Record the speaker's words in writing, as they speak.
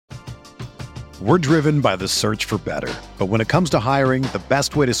We're driven by the search for better. But when it comes to hiring, the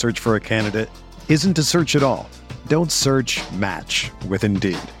best way to search for a candidate isn't to search at all. Don't search, match with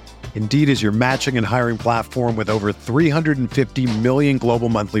Indeed. Indeed is your matching and hiring platform with over 350 million global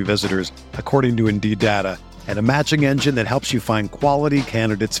monthly visitors, according to Indeed data, and a matching engine that helps you find quality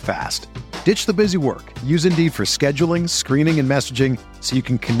candidates fast. Ditch the busy work. Use Indeed for scheduling, screening, and messaging so you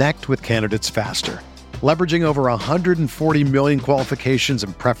can connect with candidates faster. Leveraging over 140 million qualifications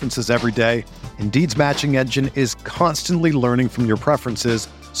and preferences every day, Indeed's matching engine is constantly learning from your preferences,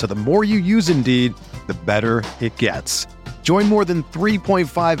 so the more you use Indeed, the better it gets. Join more than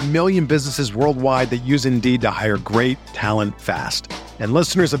 3.5 million businesses worldwide that use Indeed to hire great talent fast. And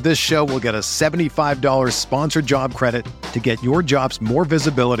listeners of this show will get a $75 sponsored job credit to get your jobs more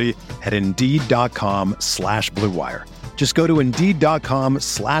visibility at Indeed.com/Blue Wire. Just go to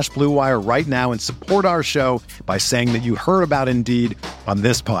Indeed.com/Blue Wire right now and support our show by saying that you heard about Indeed on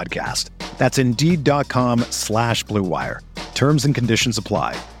this podcast. That's Indeed.com/Blue Wire. Terms and conditions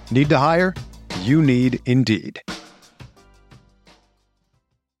apply. Need to hire? You need Indeed.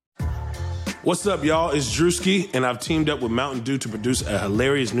 What's up, y'all? It's Drewski, and I've teamed up with Mountain Dew to produce a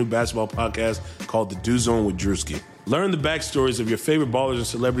hilarious new basketball podcast called The Dew Zone with Drewski. Learn the backstories of your favorite ballers and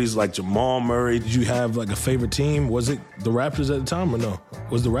celebrities like Jamal Murray. Did you have like a favorite team? Was it the Raptors at the time or no?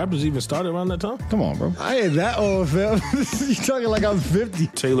 Was the Raptors even started around that time? Come on, bro. I ain't that old, fam. You talking like I'm 50.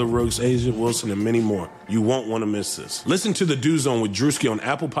 Taylor Rooks, Asia Wilson, and many more. You won't want to miss this. Listen to The Dew Zone with Drewski on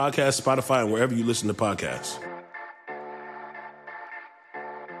Apple Podcasts, Spotify, and wherever you listen to podcasts.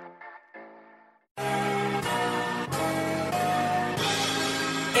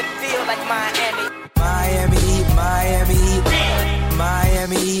 It feels like Miami. Miami, Miami,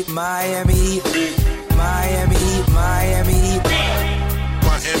 Miami, Miami, Miami, Miami, Miami.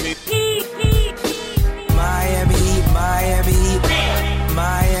 Miami, Miami,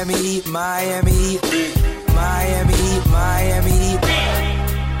 Miami, Miami, Miami, Miami.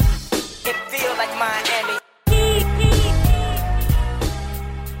 It feels like Miami.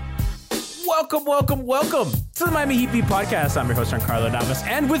 Welcome to the Miami Heat Beat Podcast. I'm your host, Giancarlo Navas,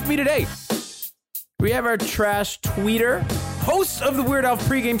 and with me today, we have our trash tweeter, host of the Weird Al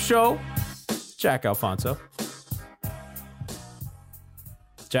pregame show, Jack Alfonso.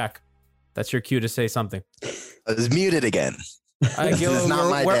 Jack, that's your cue to say something. I was muted again. This is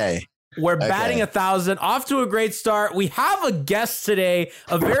not my day. We're batting 1,000, off to a great start. We have a guest today,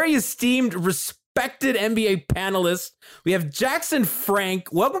 a very esteemed, respected NBA panelist. We have Jackson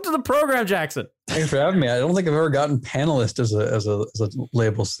Frank. Welcome to the program, Jackson. Thanks for having me. I don't think I've ever gotten panelist as a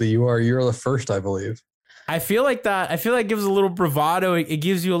label. So you're the first, I believe. I feel like it gives a little bravado. It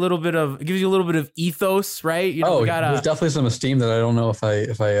gives you a little bit of ethos, right? You know, there's definitely some esteem that I don't know if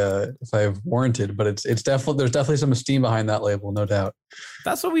I've warranted, but it's definitely, there's definitely some esteem behind that label, no doubt.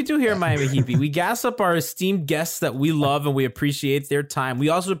 That's what we do here in Miami Heat Beat. We gas up our esteemed guests that we love and we appreciate their time. We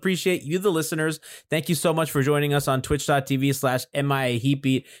also appreciate you, the listeners. Thank you so much for joining us on twitch.tv/MIA Heat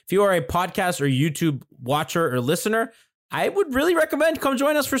Beat. If you are a podcast or YouTube watcher or listener, I would really recommend come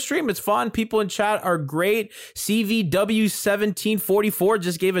join us for stream. It's fun. People in chat are great. CVW1744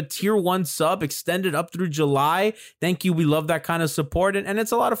 just gave a tier 1 sub, extended up through July. Thank you. We love that kind of support, and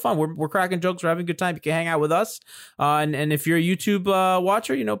it's a lot of fun. We're cracking jokes. We're having a good time. You can hang out with us. And if you're a YouTube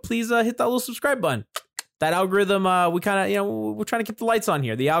watcher, please hit that little subscribe button. That algorithm, we're trying to keep the lights on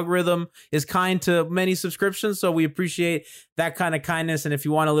here. The algorithm is kind to many subscriptions, so we appreciate that kind of kindness. And if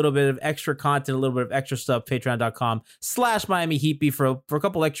you want a little bit of extra content, a little bit of extra stuff, patreon.com/Miami Heat Beat for a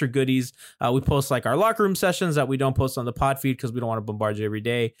couple extra goodies. We post like our locker room sessions that we don't post on the pod feed because we don't want to bombard you every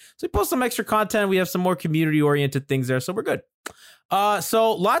day. So we post some extra content. We have some more community-oriented things there, so we're good.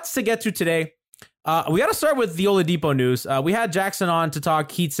 So lots to get to today. We got to start with the Oladipo news. We had Jackson on to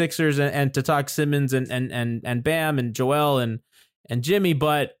talk Heat Sixers and to talk Simmons and Bam and Joel and Jimmy,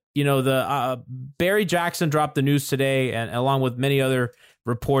 but the Barry Jackson dropped the news today, and along with many other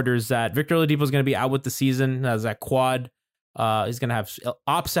reporters, that Victor Oladipo is going to be out with the season as that quad. He's going to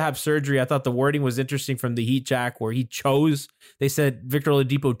opts to have surgery. I thought the wording was interesting from the Heat, Jack, where they said Victor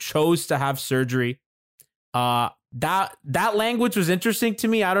Oladipo chose to have surgery. That language was interesting to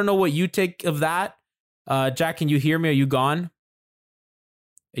me. I don't know what you take of that. Jack, can you hear me? Are you gone?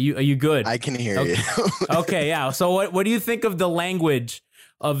 Are you good? I can hear you. Okay, yeah. So what do you think of the language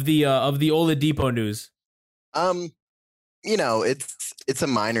of the Oladipo news? It's a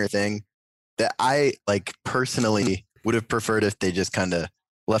minor thing that I personally would have preferred if they just kind of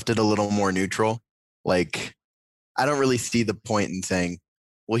left it a little more neutral. Like, I don't really see the point in saying,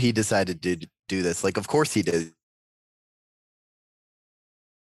 well, he decided to do this. Like, of course he did.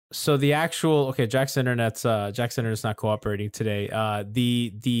 So the actual Jack's internet's not cooperating today.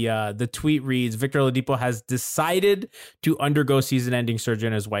 The tweet reads: Victor Oladipo has decided to undergo season-ending surgery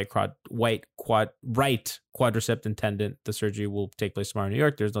on his right quadricep tendon. The surgery will take place tomorrow in New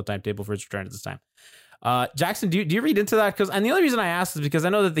York. There's no timetable for his return at this time. Jackson, do you read into that? And the only reason I asked is because I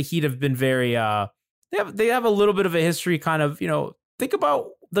know that the Heat have been very they have a little bit of a history. Kind of, think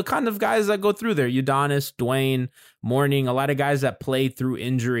about the kind of guys that go through there. Udonis, Dwayne, Mourning, a lot of guys that play through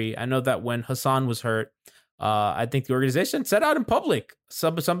injury. I know that when Hassan was hurt, I think the organization said out in public.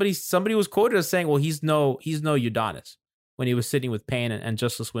 Somebody was quoted as saying, "Well, he's no Udonis," when he was sitting with Payne and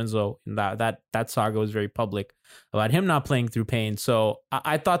Justice Winslow. And that saga was very public about him not playing through pain. So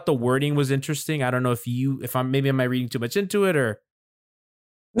I thought the wording was interesting. I don't know am I reading too much into it or.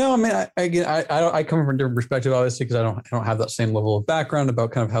 No, I mean, I come from a different perspective, obviously, because I don't have that same level of background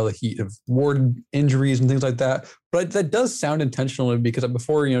about kind of how the Heat have warded injuries and things like that. But that does sound intentional because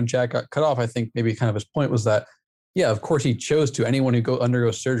before, Jack got cut off, I think maybe kind of his point was that, yeah, of course he chose to. Anyone who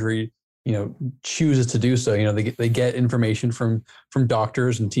undergoes surgery, chooses to do so. They get information from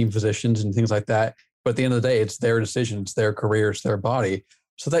doctors and team physicians and things like that. But at the end of the day, it's their decision, it's their career, it's their body.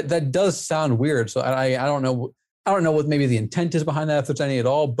 So that does sound weird. So I don't know. I don't know what maybe the intent is behind that, if there's any at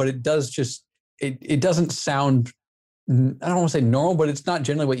all, but it does just, it doesn't sound, I don't want to say normal, but it's not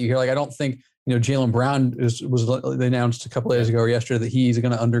generally what you hear. Like, I don't think, Jaylen Brown was announced a couple of days ago or yesterday that he's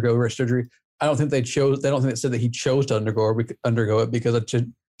going to undergo wrist surgery. I don't think they don't think it said that he chose to undergo it because it's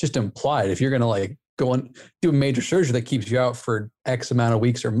just implied. If you're going to like go and do a major surgery that keeps you out for X amount of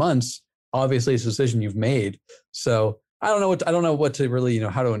weeks or months, obviously it's a decision you've made. So I don't know what to really,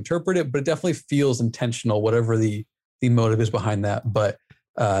 how to interpret it, but it definitely feels intentional, whatever the motive is behind that. But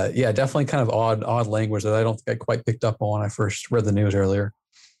yeah, definitely kind of odd language that I don't think I quite picked up on when I first read the news earlier.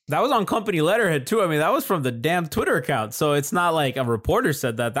 That was on company letterhead too. I mean, that was from the damn Twitter account. So it's not like a reporter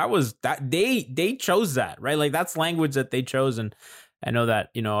said that. That was that they chose that, right? Like that's language that they chose. And I know that,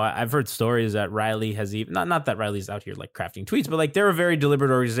 I've heard stories that Riley has even, not that Riley's out here like crafting tweets, but like they're a very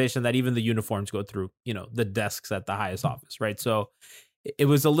deliberate organization that even the uniforms go through, the desks at the highest office, right? So it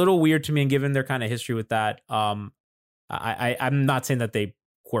was a little weird to me, and given their kind of history with that, I'm not saying that they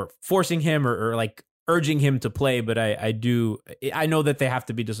were forcing him or like urging him to play, but I know that they have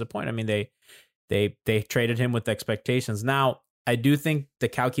to be disappointed. I mean, they traded him with expectations. Now, I do think the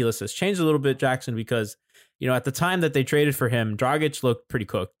calculus has changed a little bit, Jackson, because at the time that they traded for him, Dragic looked pretty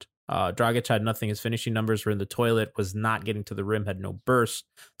cooked. Dragic had nothing. His finishing numbers were in the toilet, was not getting to the rim, had no burst.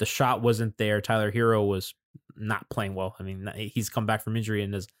 The shot wasn't there. Tyler Hero was not playing well. I mean, he's come back from injury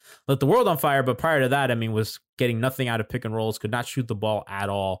and has lit the world on fire. But prior to that, I mean, was getting nothing out of pick and rolls, could not shoot the ball at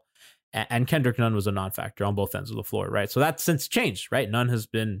all. And Kendrick Nunn was a non-factor on both ends of the floor, right? So that's since changed, right? Nunn has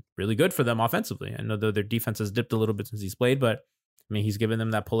been really good for them offensively. I know their defense has dipped a little bit since he's played, but I mean, he's given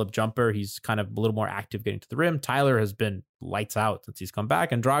them that pull-up jumper. He's kind of a little more active getting to the rim. Tyler has been lights out since he's come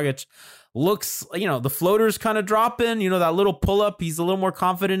back. And Dragic looks, the floater's kind of dropping, that little pull-up. He's a little more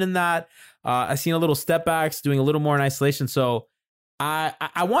confident in that. I've seen a little step backs, doing a little more in isolation. So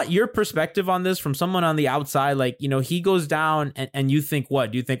I want your perspective on this from someone on the outside. Like, he goes down and you think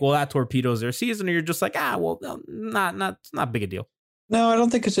what? Do you think, well, that torpedoes their season? Or you're just like, not big a deal. No, I don't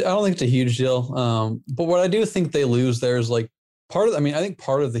think it's a huge deal. But what I do think they lose there is like, I think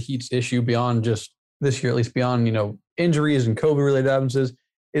part of the Heat's issue beyond just this year, at least beyond, injuries and COVID-related absences,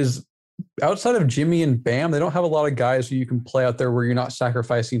 is outside of Jimmy and Bam, they don't have a lot of guys who you can play out there where you're not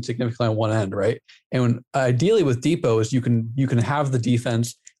sacrificing significantly on one end, right? And ideally with Depot is you can have the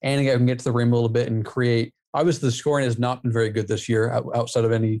defense and you can get to the rim a little bit and create. Obviously, the scoring has not been very good this year outside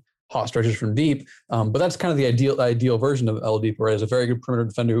of any hot stretches from deep, but that's kind of the ideal version of Oladipo, right? As a very good perimeter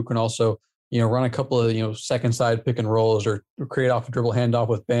defender who can also run a couple of, second side pick and rolls or create off a dribble handoff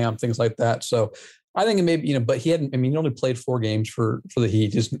with Bam, things like that. So I think it may be, but he only played 4 games for the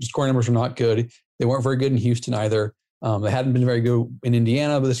Heat. His scoring numbers were not good. They weren't very good in Houston either. They hadn't been very good in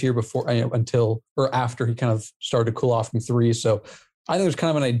Indiana this year before, until or after he kind of started to cool off from 3. So I think there's kind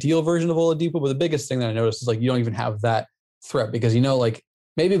of an ideal version of Oladipo, but the biggest thing that I noticed is like, you don't even have that threat because, like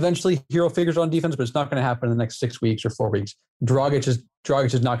maybe eventually Hero figures on defense, but it's not going to happen in the next 6 weeks or 4 weeks. Dragic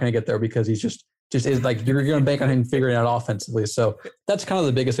is not going to get there because he's just is like, you're going to bank on him figuring out offensively. So that's kind of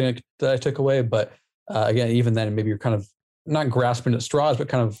the biggest thing that I took away. But again, even then, maybe you're kind of not grasping at straws, but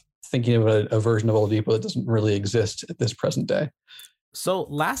kind of thinking of a version of Oladipo that doesn't really exist at this present day. So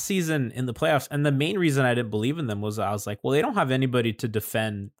last season in the playoffs, and the main reason I didn't believe in them was I was like, well, they don't have anybody to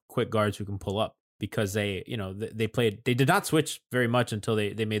defend quick guards who can pull up because they did not switch very much until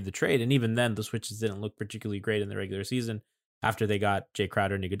they made the trade. And even then the switches didn't look particularly great in the regular season after they got Jay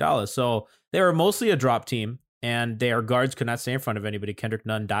Crowder and Iguodala. So they were mostly a drop team. and their guards could not stay in front of anybody. Kendrick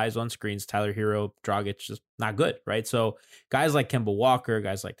Nunn dies on screens. Tyler Hero, Dragic, just not good, right? So guys like Kemba Walker,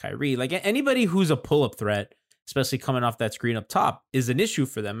 guys like Kyrie, like anybody who's a pull-up threat, especially coming off that screen up top, is an issue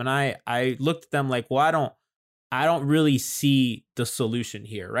for them. And I looked at them like, well, I don't really see the solution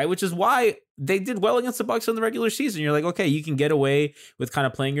here, right? Which is why they did well against the Bucks in the regular season. You're like, okay, you can get away with kind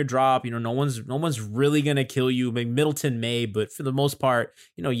of playing your drop. You know, no one's really gonna kill you. Maybe Middleton may, but for the most part,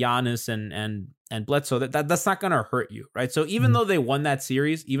 you know, Giannis and Bledsoe, that's not gonna hurt you, right? So even though they won that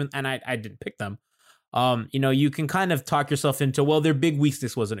series, and I didn't pick them, you know, you can kind of talk yourself into, well, their big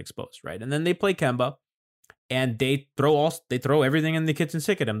weakness wasn't exposed, right? And then they play Kemba. And they throw everything in the kitchen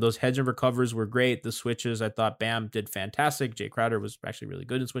sink at him. Those hedge and recovers were great. The switches, I thought Bam did fantastic. Jay Crowder was actually really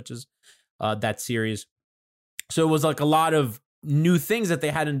good in switches that series. So it was like a lot of new things that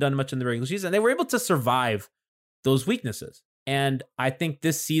they hadn't done much in the regular season. They were able to survive those weaknesses. And I think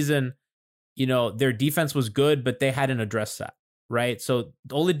this season, you know, their defense was good, but they hadn't addressed that. Right. So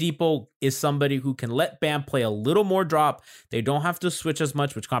Oladipo is somebody who can let Bam play a little more drop. They don't have to switch as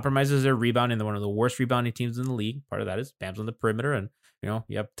much, which compromises their rebounding. They're one of the worst rebounding teams in the league. Part of that is Bam's on the perimeter. And, you know,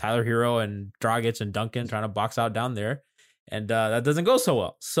 you have Tyler Hero and Dragic and Duncan trying to box out down there. And that doesn't go so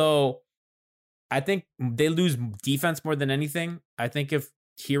well. So I think they lose defense more than anything. I think if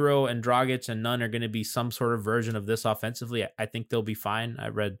Hero and Dragic and Nunn are going to be some sort of version of this offensively, I think they'll be fine. I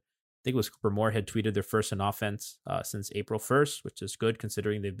think it was Cooper Moorhead tweeted their first in offense since April 1st, which is good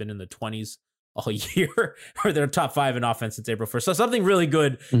considering they've been in the 20s all year, or they're top 5 in offense since April 1st. So something really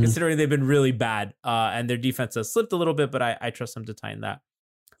good considering they've been really bad, and their defense has slipped a little bit, but I trust them to tighten that.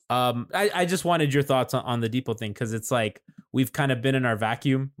 I just wanted your thoughts on the Depot thing, because it's like we've kind of been in our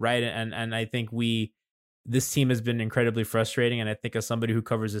vacuum, right? And I think this team has been incredibly frustrating, and I think as somebody who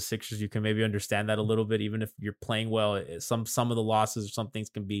covers the Sixers, you can maybe understand that a little bit. Even if you're playing well, some of the losses or some things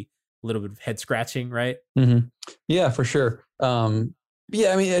can be a little bit of head scratching, right? Mm-hmm. Yeah, for sure.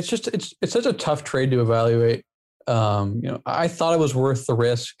 Yeah, I mean, it's such a tough trade to evaluate. You know, I thought it was worth the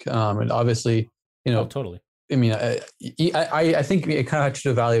risk, and obviously, you know, totally. I mean, I think it kind of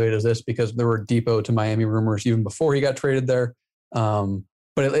should evaluate as this, because there were Depot to Miami rumors even before he got traded there.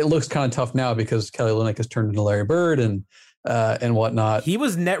 But it looks kind of tough now because Kelly Olynyk has turned into Larry Bird and whatnot. He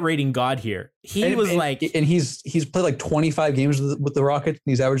was net rating God here. And he's played like 25 games with the Rockets,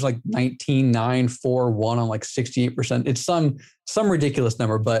 and he's averaged like 19, 9, 4, 1 on like 68%. It's some ridiculous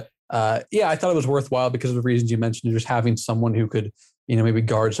number, but yeah, I thought it was worthwhile because of the reasons you mentioned, just having someone who could, you know, maybe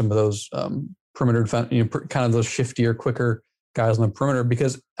guard some of those perimeter, you know, kind of those shiftier, quicker guys on the perimeter,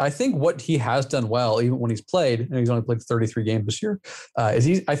 because I think what he has done well, even when he's played, and he's only played 33 games this year, I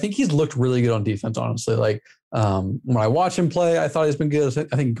think he's looked really good on defense, honestly. Like when I watch him play, I thought he's been good.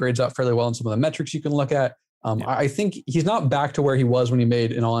 I think he grades out fairly well on some of the metrics you can look at. I think he's not back to where he was when he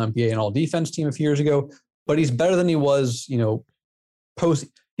made an All-NBA and All-Defense team a few years ago, but he's better than he was, you know, post.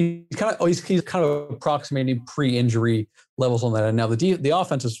 He's kind of approximating pre-injury levels on that. And now the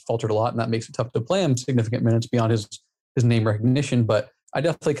offense has faltered a lot, and that makes it tough to play him significant minutes beyond his name recognition. But I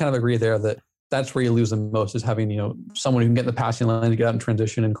definitely kind of agree there that that's where you lose the most, is having, you know, someone who can get in the passing lane to get out in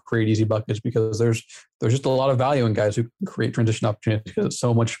transition and create easy buckets, because there's just a lot of value in guys who can create transition opportunities, because it's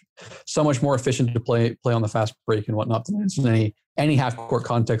so much more efficient to play on the fast break and whatnot than it's in any half court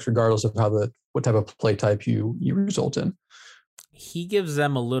context, regardless of what type of play type you result in. He gives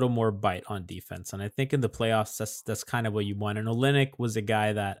them a little more bite on defense. And I think in the playoffs, that's kind of what you want. And Olynyk was a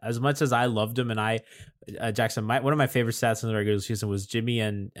guy that, as much as I loved him, and Jackson, one of my favorite stats in the regular season was Jimmy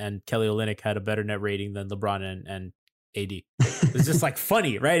and Kelly Olynyk had a better net rating than LeBron and AD. It was just like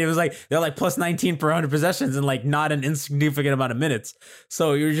funny, right? It was like they're like plus 19 per 100 possessions and like not an insignificant amount of minutes.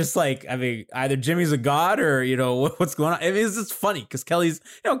 So you're just like, I mean, either Jimmy's a god or, you know, what's going on. I mean, it's just funny because Kelly's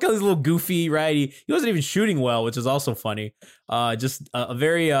a little goofy, right? He wasn't even shooting well, which is also funny. Just a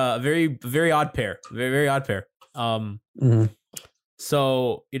very odd pair, very odd pair.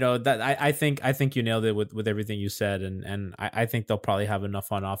 So, you know, that I think you nailed it with everything you said. And I think they'll probably have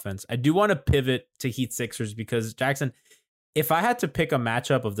enough on offense. I do want to pivot to Heat Sixers because, Jackson, if I had to pick a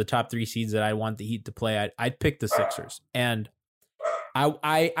matchup of the top 3 seeds that I want the Heat to play, I'd pick the Sixers. And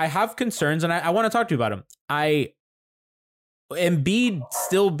I have concerns, and I want to talk to you about them. Embiid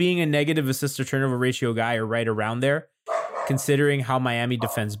still being a negative assist to turnover ratio guy or right around there, considering how Miami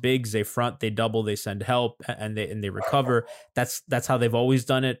defends bigs. They front, they double, they send help, and they recover. That's how they've always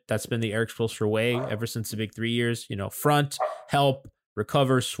done it. That's been the Eric Spoelstra way ever since the big 3 years. You know, front, help,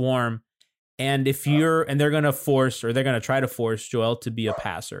 recover, swarm. And they're going to try to force Joel to be a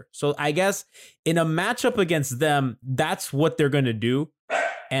passer. So I guess in a matchup against them, that's what they're going to do.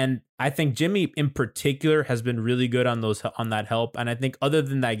 And I think Jimmy in particular has been really good on that help. And I think other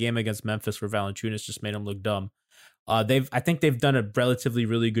than that game against Memphis where Valanciunas just made him look dumb, I think they've done a relatively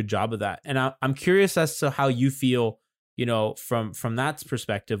really good job of that. And I'm curious as to how you feel, from that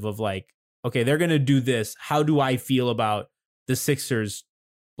perspective of like, okay, they're going to do this. How do I feel about the Sixers?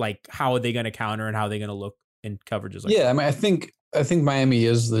 Like, how are they going to counter and how are they going to look in coverages? Like yeah, I mean, I think Miami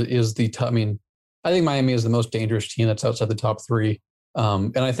is the I mean, I think Miami is the most dangerous team that's outside the top three.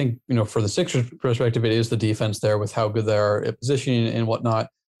 And I think, for the Sixers perspective, it is the defense there with how good they are at positioning and whatnot.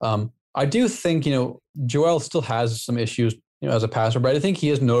 I do think, Joel still has some issues, as a passer, but I think he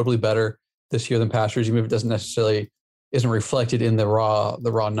is notably better this year than past years, even if it doesn't necessarily isn't reflected in the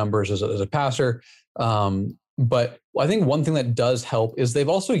raw numbers as a passer. But I think one thing that does help is they've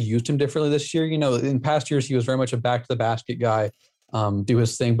also used him differently this year. In past years, he was very much a back to the basket guy, do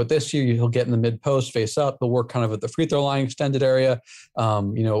his thing. But this year he'll get in the mid post, face up. He'll work kind of at the free throw line extended area. I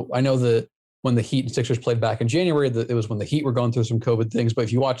know that when the Heat and Sixers played back in January, that it was when the Heat were going through some COVID things. But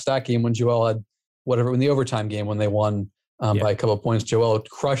if you watch that game when Joel had in the overtime game when they won by a couple of points, Joel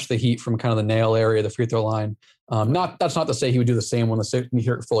crushed the Heat from kind of the nail area, the free throw line. That's not to say he would do the same when the Sixers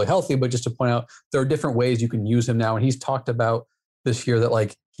are fully healthy, but just to point out there are different ways you can use him now. And he's talked about this year that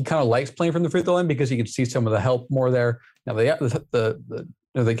like he kind of likes playing from the free throw line because he can see some of the help more there. Now they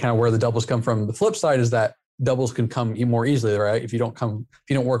kind of where the doubles come from. The flip side is that doubles can come more easily, right? If you don't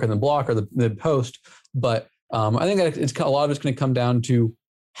work in the block or the mid post. But I think that a lot of it's going to come down to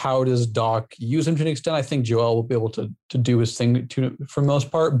how does Doc use him to an extent. I think Joel will be able to do his thing for the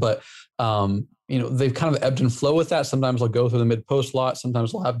most part, but they've kind of ebbed and flow with that. Sometimes he'll go through the mid post a lot.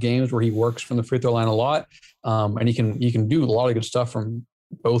 Sometimes he'll have games where he works from the free throw line a lot, and he can do a lot of good stuff from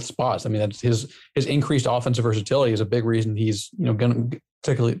both spots. I mean, that's his increased offensive versatility is a big reason he's going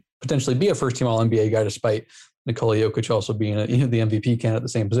to potentially be a first team All NBA guy, despite Nikola Jokic also being the MVP candidate at the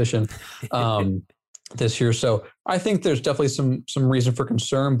same position this year. So I think there's definitely some reason for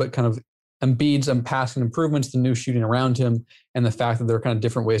concern, but kind of Embiid's passing improvements, the new shooting around him, and the fact that there are kind of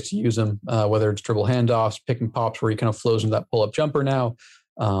different ways to use him, whether it's dribble handoffs, pick and pops, where he kind of flows into that pull-up jumper now.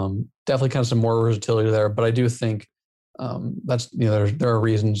 Definitely kind of some more versatility there. But I do think that's there are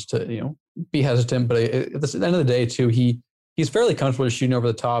reasons to be hesitant. But at the end of the day, too, he's fairly comfortable with shooting over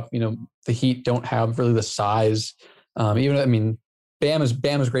the top. The Heat don't have really the size. Bam is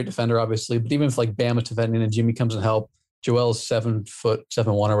a great defender, obviously, but even if like Bam is defending and Jimmy comes and help, Joel's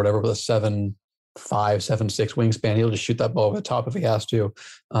 7'1" or whatever with a 7'5", 7'6" wingspan. He'll just shoot that ball over the top if he has to.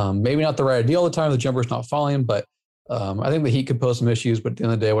 Maybe not the right idea all the time. The jumper's not falling, but I think the Heat could pose some issues. But at the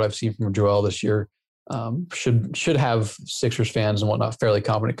end of the day, what I've seen from Joel this year should have Sixers fans and whatnot fairly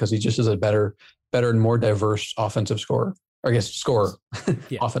confident because he just is a better and more diverse offensive scorer. Or I guess scorer,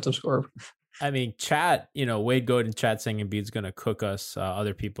 offensive scorer. I mean, chat, Wade Goat in chat saying Embiid's going to cook us.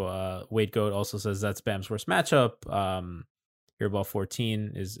 Other people, Wade Goat also says that's Bam's worst matchup. Hairball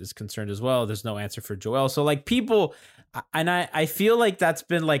 14 is concerned as well. There's no answer for Joel. So like people, and I feel like that's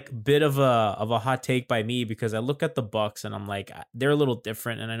been like a bit of a hot take by me because I look at the Bucks and I'm like, they're a little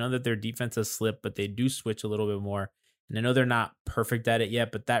different. And I know that their defense has slipped, but they do switch a little bit more. And I know they're not perfect at it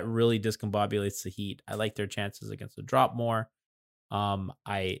yet, but that really discombobulates the Heat. I like their chances against the drop more.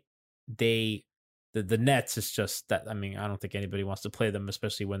 The Nets is just that. I mean, I don't think anybody wants to play them,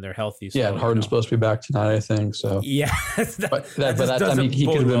 especially when they're healthy. So, yeah, and Harden's supposed to be back tonight, I think. So yeah, but that time he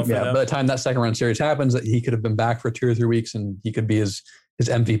could have been. Yeah, by the time that second round series happens, that he could have been back for 2 or 3 weeks, and he could be his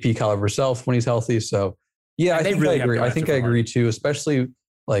MVP caliber self when he's healthy. So yeah, I think I agree too. Especially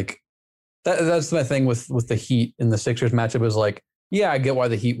like that's my thing with the Heat in the Sixers matchup is like. Yeah, I get why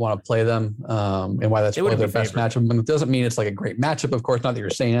the Heat want to play them and why that's probably their best matchup. But it doesn't mean it's like a great matchup, of course. Not that you're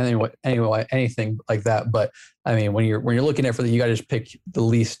saying anything like that. But I mean, when you're looking at you got to just pick the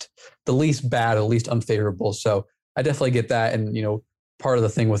least bad, the least unfavorable. So I definitely get that. And part of the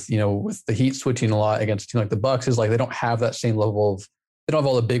thing with with the Heat switching a lot against a team like the Bucks is like they don't have that same level of. They don't have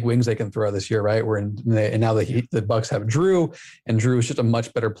all the big wings they can throw this year, right? And now the Bucks have Drew, and Drew is just a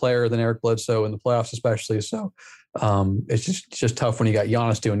much better player than Eric Bledsoe in the playoffs, especially. So it's just tough when you got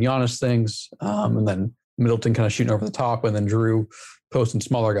Giannis doing Giannis things, and then Middleton kind of shooting over the top, and then Drew posting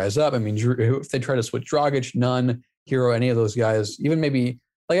smaller guys up. I mean, Drew, if they try to switch Dragic, Nunn, Hero, any of those guys, even maybe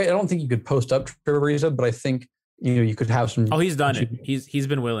like I don't think you could post up Trevor Ariza, but I think you could have some. Oh, he's done it. He's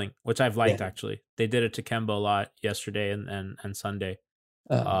been willing, which I've liked actually. They did it to Kemba a lot yesterday and Sunday.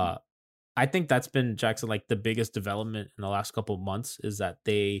 I think that's been, Jackson, like the biggest development in the last couple of months is that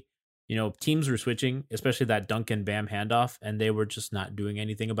they, teams were switching, especially that Duncan Bam handoff, and they were just not doing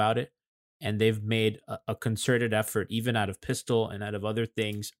anything about it. And they've made a concerted effort, even out of pistol and out of other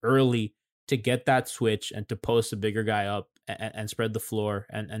things early to get that switch and to post a bigger guy up and spread the floor.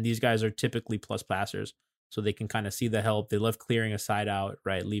 And these guys are typically plus passers, so they can kind of see the help. They love clearing a side out,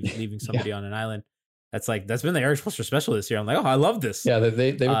 right? Leaving somebody on an island. That's been the Eric Spoelstra special this year. I'm like, oh, I love this. Yeah,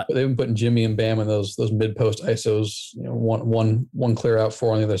 they've been putting Jimmy and Bam in those mid post ISOs. One clear out,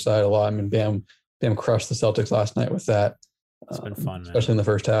 4 on the other side a lot. I mean, Bam crushed the Celtics last night with that. It's been fun, especially in the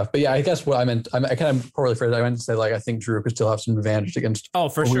first half. But yeah, I guess what I meant, I kind of poorly phrased. I meant to say I think Drew could still have some advantage against. Oh,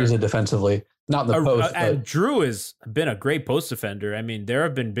 for sure. Defensively, not in the post. And Drew has been a great post defender. I mean, there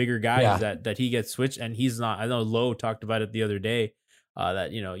have been bigger guys that he gets switched, and he's not. I know Lowe talked about it the other day.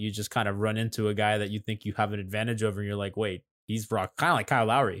 That you just kind of run into a guy that you think you have an advantage over, and you're like, wait, he's rock, kind of like Kyle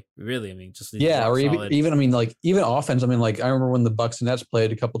Lowry, really. I mean, just or even I mean, even offense. I mean, I remember when the Bucks and Nets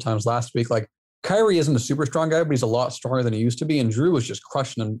played a couple times last week. Kyrie isn't a super strong guy, but he's a lot stronger than he used to be. And Drew was just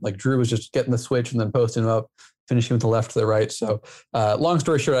crushing him. Drew was just getting the switch and then posting him up, finishing with the left to the right. So, long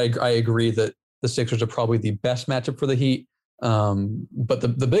story short, I agree that the Sixers are probably the best matchup for the Heat. But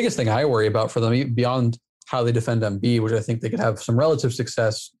the biggest thing I worry about for them, beyond how they defend Embiid, which I think they could have some relative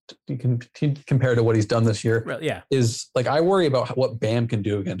success compared to what he's done this year, is I worry about what Bam can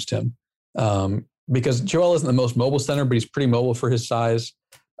do against him. Because Joel isn't the most mobile center, but he's pretty mobile for his size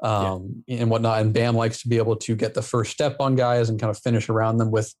and whatnot. And Bam likes to be able to get the first step on guys and kind of finish around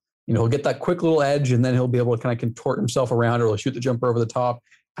them with, he'll get that quick little edge and then he'll be able to kind of contort himself around, or he'll shoot the jumper over the top.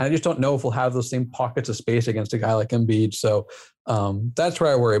 And I just don't know if we'll have those same pockets of space against a guy like Embiid. So that's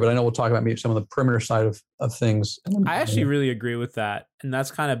where I worry. But I know we'll talk about maybe some of the perimeter side of things. I actually really agree with that. And that's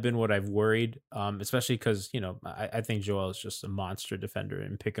kind of been what I've worried, especially because, I think Joel is just a monster defender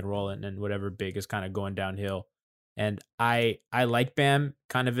in pick and roll and whatever big is kind of going downhill. And I like Bam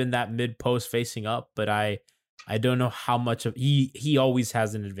kind of in that mid post facing up, but I don't know how much of he always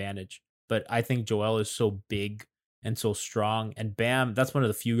has an advantage. But I think Joel is so big and so strong, and Bam, that's one of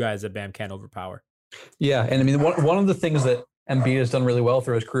the few guys that Bam can't overpower. Yeah, and I mean, one of the things that Embiid has done really well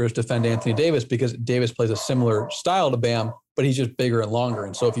through his career is defend Anthony Davis, because Davis plays a similar style to Bam, but he's just bigger and longer.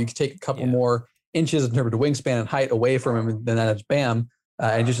 And so if you could take a couple more inches in terms of wingspan and height away from him, then that's Bam,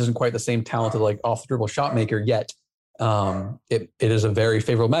 and just isn't quite the same talented off the dribble shot maker yet. It is a very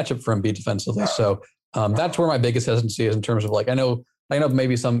favorable matchup for Embiid defensively. So that's where my biggest hesitancy is in terms of I know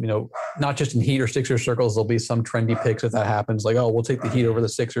maybe some, not just in Heat or Sixers circles, there'll be some trendy picks if that happens. We'll take the Heat over the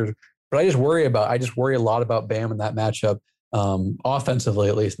Sixers. But I just worry a lot about Bam in that matchup, offensively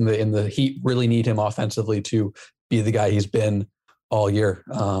at least. And the Heat really need him offensively to be the guy he's been all year.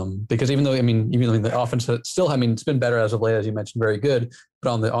 Because even though the offense still, it's been better as of late, as you mentioned, very good.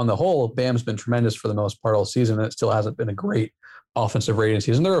 But on the whole, Bam's been tremendous for the most part all season, and it still hasn't been a great offensive rating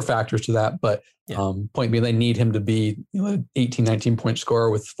season. There are factors to that, but point being, they need him to be 18, 19 point scorer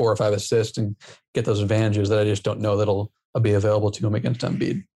with 4 or 5 assists and get those advantages that I just don't know that'll be available to him against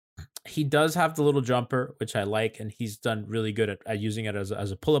Embiid. He does have the little jumper, which I like, and he's done really good at using it as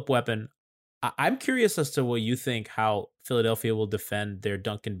a pull-up weapon. I'm curious as to what you think how Philadelphia will defend their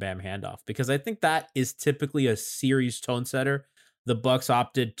Duncan Bam handoff, because I think that is typically a series tone setter. The Bucks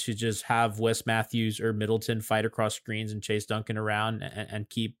opted to just have Wes Matthews or Middleton fight across screens and chase Duncan around and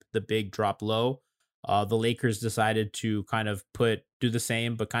keep the big drop low. The Lakers decided to kind of do the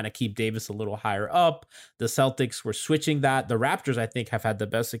same, but kind of keep Davis a little higher up. The Celtics were switching that. The Raptors, I think, have had the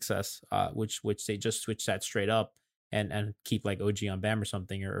best success, which they just switch that straight up and keep OG on Bam or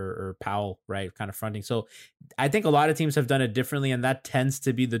something, or Powell, right, kind of fronting. So I think a lot of teams have done it differently, and that tends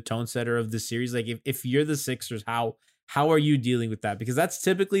to be the tone setter of the series. If you're the Sixers, how are you dealing with that? Because that's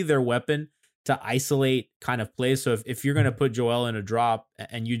typically their weapon to isolate kind of plays. So if you're going to put Joel in a drop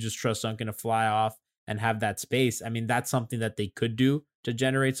and you just trust Duncan to fly off and have that space, that's something that they could do to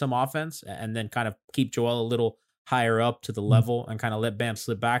generate some offense, and then kind of keep Joel a little higher up to the level and kind of let Bam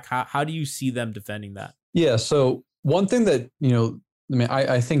slip back. How do you see them defending that? Yeah. So one thing that,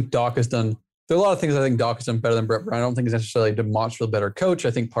 I think Doc has done, there are a lot of things I think Doc has done better than Brett Brown. I don't think he's necessarily a demonstrably better coach.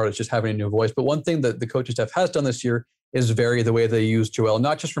 I think part of it's just having a new voice. But one thing that the coaching staff has done this year is vary the way they use Joel,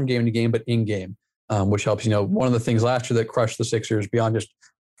 not just from game to game, but in game, which helps. One of the things last year that crushed the Sixers beyond just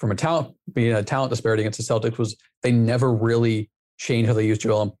from a talent disparity against the Celtics was they never really changed how they used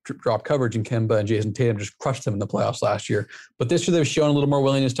Joel and drop coverage, and Kemba and Jason Tatum just crushed them in the playoffs last year. But this year they've shown a little more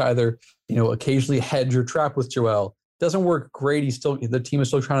willingness to either, occasionally hedge or trap with Joel. Doesn't work great. The team is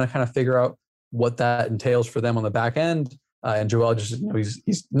still trying to kind of figure out what that entails for them on the back end. And Joel just,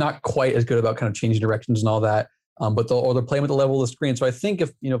 he's not quite as good about kind of changing directions and all that. But they're playing with the level of the screen. So I think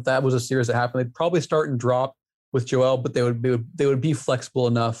if that was a series that happened, they'd probably start and drop with Joel, but they would be flexible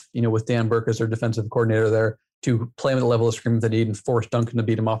enough, with Dan Burke as their defensive coordinator there, to play him at the level of scream that they need and force Duncan to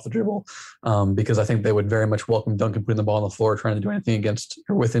beat him off the dribble, because I think they would very much welcome Duncan putting the ball on the floor, trying to do anything against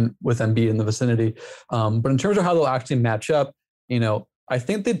or with Embiid in the vicinity. But in terms of how they'll actually match up, I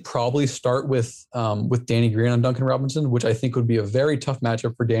think they'd probably start with Danny Green on Duncan Robinson, which I think would be a very tough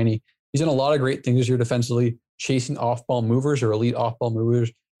matchup for Danny. He's done a lot of great things this year defensively. Chasing off-ball movers or elite off-ball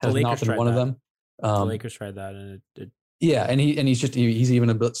movers has not been one of them. The Lakers tried that, and it yeah, and he's even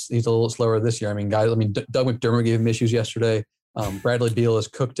a little slower this year. I mean, Doug McDermott gave him issues yesterday. Bradley Beal has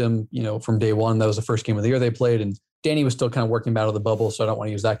cooked him, from day one. That was the first game of the year they played, and Danny was still kind of working out of the bubble, so I don't want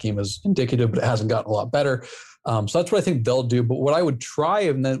to use that game as indicative, but it hasn't gotten a lot better. So that's what I think they'll do. But what I would try,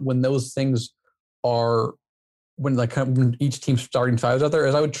 and then when those things are, when each team's starting fives out there,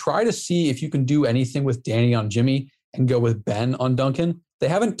 is I would try to see if you can do anything with Danny on Jimmy and go with Ben on Duncan. They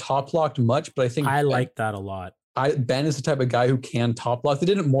haven't top locked much, but I think I like that a lot. Ben is the type of guy who can top lock. They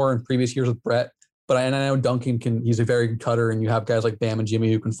did it more in previous years with Brett, but I know Duncan he's a very good cutter, and you have guys like Bam and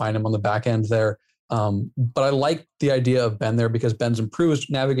Jimmy who can find him on the back end there. But I like the idea of Ben there because Ben's improved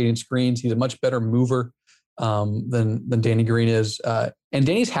navigating screens. He's a much better mover than Danny Green is. And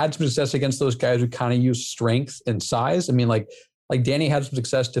Danny's had some success against those guys who kind of use strength and size. I mean, like Danny had some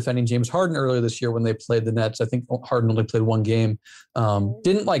success defending James Harden earlier this year when they played the Nets. I think Harden only played one game. He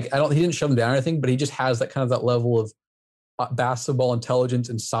didn't shove him down or anything, but he just has that level of basketball intelligence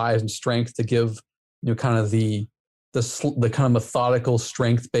and size and strength to give, kind of the kind of methodical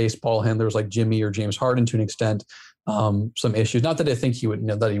strength-based ball handlers like Jimmy or James Harden to an extent, some issues. Not that I think he would,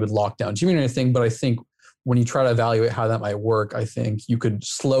 that he would lock down Jimmy or anything, but I think when you try to evaluate how that might work, I think you could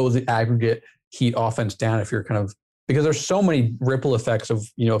slow the aggregate Heat offense down if you're kind of, because there's so many ripple effects of,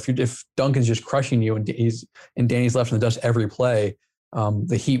 if Duncan's just crushing you and Danny's left in the dust every play,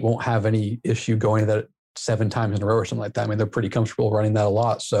 the Heat won't have any issue going to that 7 times in a row or something like that. I mean, they're pretty comfortable running that a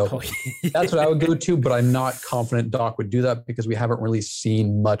lot. So that's what I would go to, but I'm not confident Doc would do that because we haven't really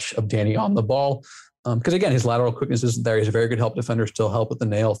seen much of Danny on the ball. Because again, his lateral quickness isn't there. He's a very good help defender, still help with the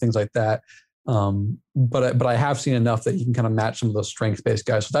nail, things like that. But I have seen enough that he can kind of match some of those strength-based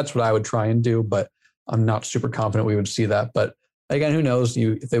guys. So that's what I would try and do, but I'm not super confident we would see that. But again, who knows?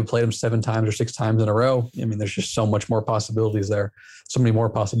 If they played him 7 times or 6 times in a row, I mean, there's just so much more possibilities there. So many more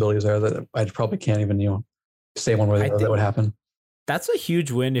possibilities there that I probably can't even, say one way or the other that would happen. That's a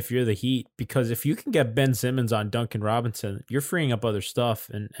huge win if you're the Heat, because if you can get Ben Simmons on Duncan Robinson, you're freeing up other stuff.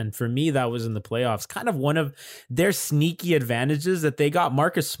 And for me, that was in the playoffs, kind of one of their sneaky advantages that they got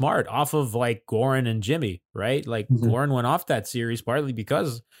Marcus Smart off of like Goran and Jimmy, right? Like Goran went off that series partly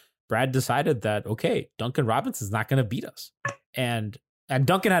because Brad decided that, okay, Duncan Robinson's not going to beat us. And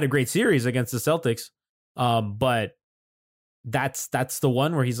Duncan had a great series against the Celtics. But that's the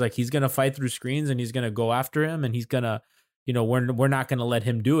one where he's going to fight through screens and he's going to go after him, and he's going to, we're not going to let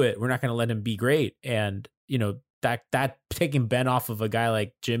him do it. We're not going to let him be great. And, that taking Ben off of a guy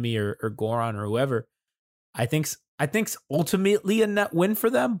like Jimmy or Goran or whoever, I think's ultimately a net win for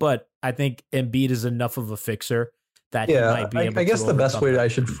them. But I think Embiid is enough of a fixer that he might be able to. I guess the best way I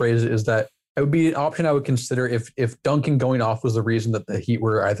should phrase it is that it would be an option I would consider if Duncan going off was the reason that the Heat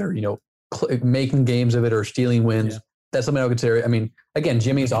were either, making games of it or stealing wins. Yeah. That's something I would consider. I mean, again,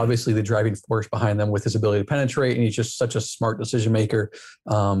 Jimmy's obviously the driving force behind them with his ability to penetrate, and he's just such a smart decision maker.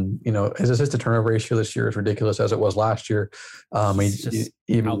 His assist to turnover ratio this year is ridiculous as it was last year. It's just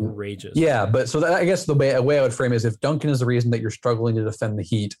outrageous. Yeah, but so I guess the way I would frame it is if Duncan is the reason that you're struggling to defend the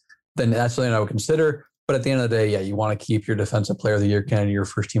Heat, then that's something I would consider. But at the end of the day, yeah, you want to keep your defensive player of the year candidate, your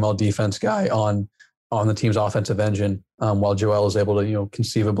first team all defense guy on the team's offensive engine, while Joel is able to,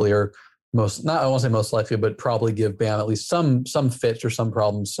 conceivably or I won't say most likely, but probably give Bam at least some fits or some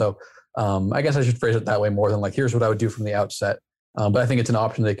problems. So I guess I should phrase it that way more than like, here's what I would do from the outset. But I think it's an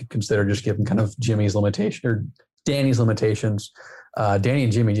option they could consider, just given kind of Jimmy's limitation or Danny's limitations. Danny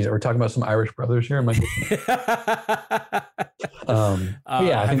and Jimmy, we're talking about some Irish brothers here. Yeah,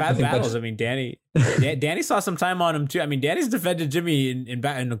 I've had battles. I mean, Danny saw some time on him too. I mean, Danny's defended Jimmy in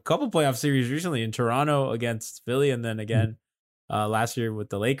a couple playoff series recently, in Toronto against Philly, and then again last year with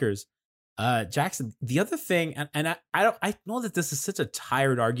the Lakers. Jackson, the other thing, and I know that this is such a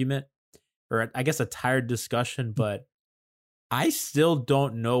tired argument, or I guess a tired discussion, but I still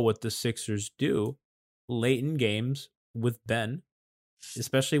don't know what the Sixers do late in games with Ben,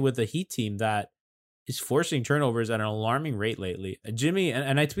 especially with the Heat team that is forcing turnovers at an alarming rate lately. Jimmy,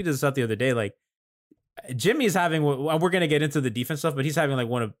 and I tweeted this out the other day, like Jimmy is having, we're going to get into the defense stuff, but he's having like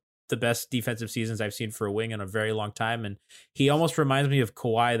one of the best defensive seasons I've seen for a wing in a very long time. And he almost reminds me of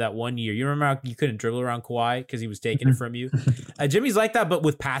Kawhi that one year. You remember how you couldn't dribble around Kawhi because he was taking it from you? Jimmy's like that, but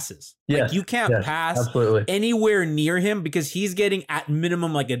with passes. Yes, like you can't pass absolutely anywhere near him because he's getting at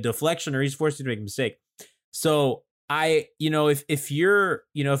minimum like a deflection, or he's forced to make a mistake. So if you're,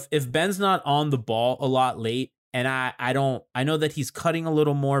 if Ben's not on the ball a lot late, and I know that he's cutting a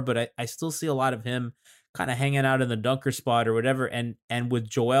little more, but I still see a lot of him kind of hanging out in the dunker spot or whatever. And with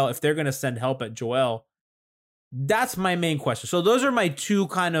Joel, if they're going to send help at Joel, that's my main question. So those are my two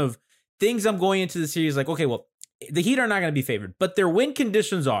kind of things I'm going into the series. Like, okay, well, the Heat are not going to be favored, but their win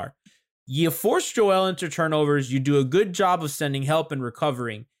conditions are you force Joel into turnovers, you do a good job of sending help and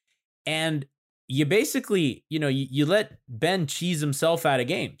recovering, and you basically, you let Ben cheese himself out of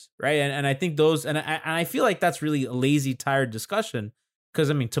games, right? And I think those, and I feel like that's really a lazy, tired discussion because,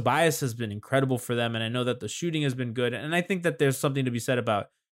 I mean, Tobias has been incredible for them, and I know that the shooting has been good, and I think that there's something to be said about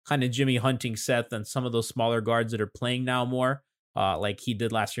kind of Jimmy hunting Seth and some of those smaller guards that are playing now more, like he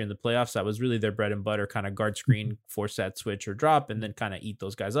did last year in the playoffs. That was really their bread and butter, kind of guard screen, force that switch or drop, and then kind of eat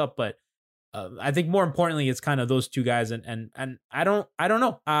those guys up. But I think more importantly, it's kind of those two guys, and I don't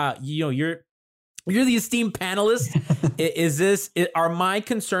know. You're the esteemed panelist. Are my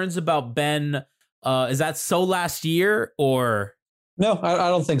concerns about Ben, is that so last year or? No, I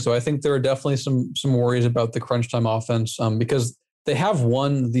don't think so. I think there are definitely some worries about the crunch time offense because they have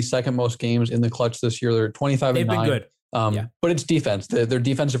won the second most games in the clutch this year. They're 25-9. They've been good. But it's defense. Their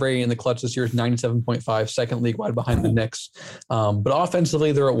defensive rating in the clutch this year is 97.5, second league wide behind the Knicks. But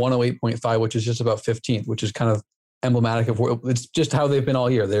offensively, they're at 108.5, which is just about 15th, which is kind of emblematic of it's just how they've been all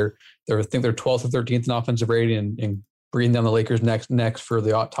year. I think they're 12th or 13th in offensive rating and breathing down the Lakers next for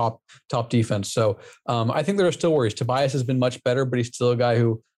the top defense. So I think there are still worries. Tobias has been much better, but he's still a guy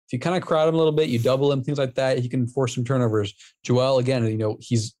who, if you kind of crowd him a little bit, you double him, things like that, he can force some turnovers. Joel, again,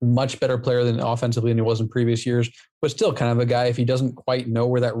 he's much better player than offensively than he was in previous years, but still kind of a guy, if he doesn't quite know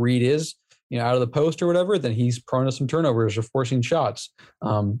where that read is, out of the post or whatever, then he's prone to some turnovers or forcing shots.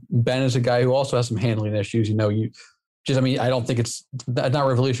 Ben is a guy who also has some handling issues. I don't think it's not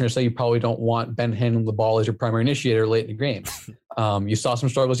revolutionary to say you probably don't want Ben handling the ball as your primary initiator late in the game. You saw some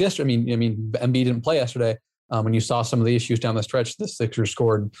struggles yesterday. I mean, Embiid didn't play yesterday. When you saw some of the issues down the stretch, the Sixers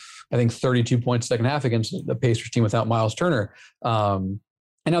scored, I think, 32 points second half against the Pacers team without Miles Turner. And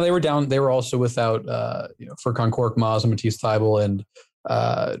now they were down. They were also without, Furkan Korkmaz and Matisse Thybulle and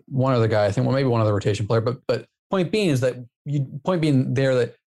one other guy. I think, maybe one other rotation player. But point being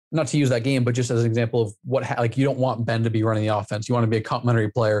that not to use that game, but just as an example of you don't want Ben to be running the offense. You want to be a complementary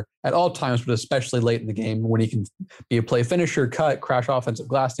player at all times, but especially late in the game when he can be a play finisher, cut, crash offensive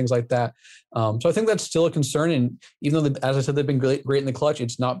glass, things like that. So I think that's still a concern. And even though, as I said, they've been great in the clutch,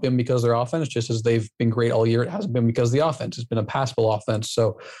 it's not been because of their offense, just as they've been great all year. It hasn't been because of the offense. It's been a passable offense.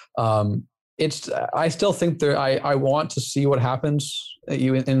 So I still think I want to see what happens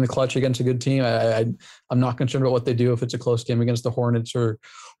in the clutch against a good team. I'm not concerned about what they do if it's a close game against the Hornets or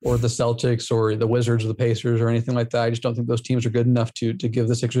the Celtics or the Wizards or the Pacers or anything like that. I just don't think those teams are good enough to give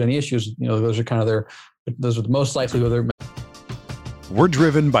the Sixers any issues. Those are kind of those are the most likely whether. We're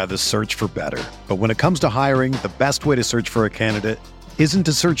driven by the search for better. But when it comes to hiring, the best way to search for a candidate isn't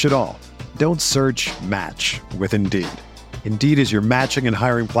to search at all. Don't search, match with Indeed. Indeed is your matching and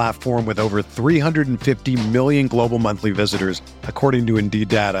hiring platform with over 350 million global monthly visitors, according to Indeed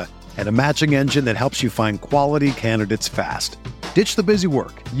data, and a matching engine that helps you find quality candidates fast. Ditch the busy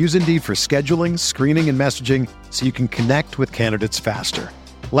work. Use Indeed for scheduling, screening, and messaging so you can connect with candidates faster.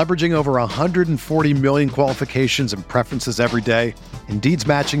 Leveraging over 140 million qualifications and preferences every day, Indeed's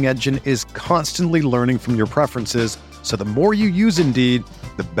matching engine is constantly learning from your preferences, so the more you use Indeed,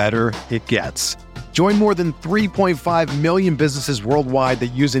 the better it gets. Join more than 3.5 million businesses worldwide that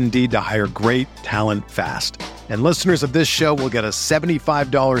use Indeed to hire great talent fast. And listeners of this show will get a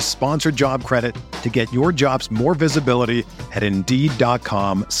 $75 sponsored job credit to get your jobs more visibility at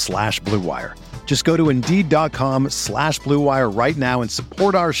Indeed.com/Blue Wire. Just go to Indeed.com/Blue Wire right now and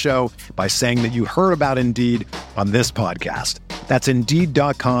support our show by saying that you heard about Indeed on this podcast. That's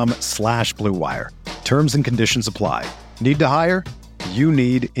Indeed.com/Blue Wire. Terms and conditions apply. Need to hire? You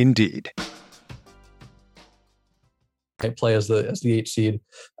need Indeed. Play as the 8 seed,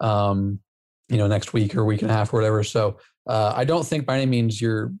 next week or week and a half or whatever. So I don't think by any means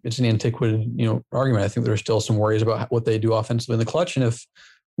it's an antiquated, argument. I think there's still some worries about what they do offensively in the clutch. And if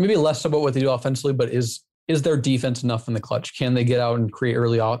maybe less about what they do offensively, but is their defense enough in the clutch? Can they get out and create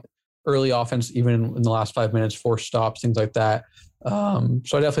early offense, even in the last 5 minutes, force stops, things like that? So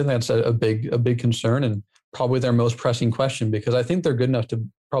I definitely think that's a big concern and probably their most pressing question, because I think they're good enough to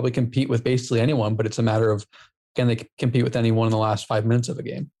probably compete with basically anyone, but it's a matter of, can they compete with anyone in the last 5 minutes of a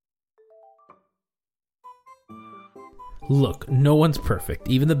game? Look, no one's perfect.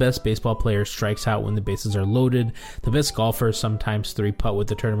 Even the best baseball player strikes out when the bases are loaded. The best golfers sometimes 3-putt with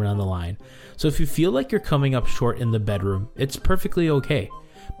the tournament on the line. So if you feel like you're coming up short in the bedroom, it's perfectly okay.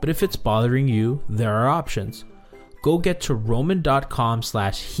 But if it's bothering you, there are options. Go get to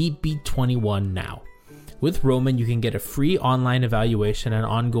roman.com/heatbeat21 now. With Roman, you can get a free online evaluation and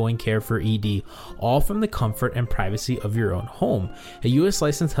ongoing care for ED, all from the comfort and privacy of your own home. A U.S.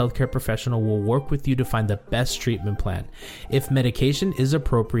 licensed healthcare professional will work with you to find the best treatment plan. If medication is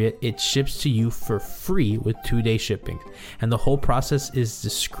appropriate, it ships to you for free with 2-day shipping, and the whole process is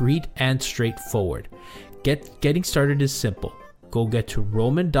discreet and straightforward. Getting started is simple. Go get to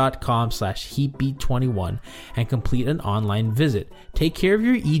roman.com/heatbeat21 and complete an online visit. Take care of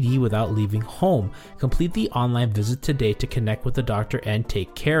your ED without leaving home. Complete the online visit today to connect with the doctor and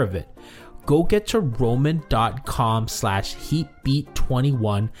take care of it. Go get to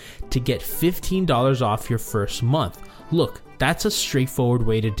roman.com/heatbeat21 to get $15 off your first month. Look, that's a straightforward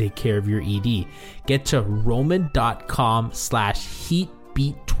way to take care of your ED. Get to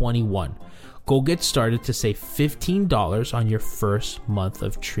roman.com/heatbeat21. Go get started to save $15 on your first month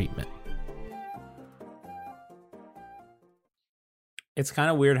of treatment. It's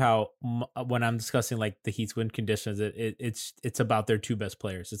kind of weird how when I'm discussing like the Heat's win conditions, it's about their two best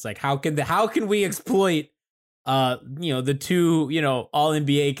players. It's like how can we exploit the two all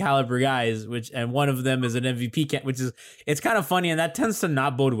NBA caliber guys, and one of them is an MVP which is, it's kind of funny, and that tends to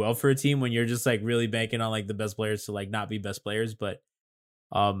not bode well for a team when you're just like really banking on like the best players to like not be best players. But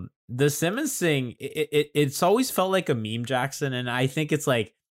the Simmons thing, it's always felt like a meme, Jackson, and I think it's like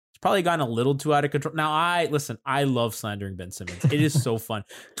it's probably gotten a little too out of control. Now, I love slandering Ben Simmons. It is so fun.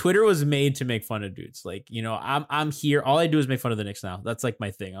 Twitter was made to make fun of dudes. Like, I'm here. All I do is make fun of the Knicks now. That's like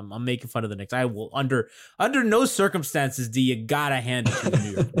my thing. I'm making fun of the Knicks. I will under no circumstances do you gotta hand it to the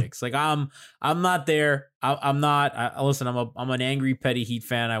New York Knicks. Like I'm not there. Listen. I'm an angry petty Heat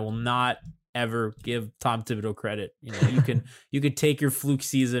fan. I will not ever give Tom Thibodeau credit. You could take your fluke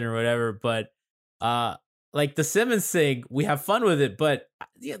season or whatever, but like the Simmons thing, we have fun with it, but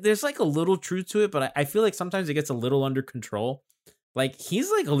yeah, there's like a little truth to it, but I feel like sometimes it gets a little under control. Like he's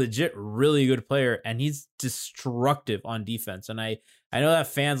like a legit really good player, and he's destructive on defense, and I know that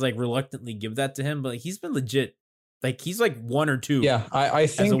fans like reluctantly give that to him, but like, he's been legit. Like he's like 1 or 2. Yeah, I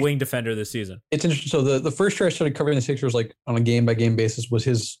think as a wing defender this season. It's interesting. So the first year I started covering the Sixers like on a game by game basis was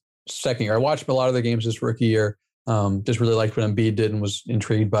his second year. I watched a lot of the games his rookie year. Just really liked what Embiid did and was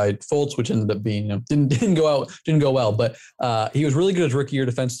intrigued by Fultz, which ended up being didn't go well. But he was really good his rookie year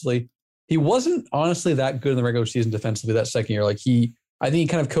defensively. He wasn't honestly that good in the regular season defensively that second year. Like I think he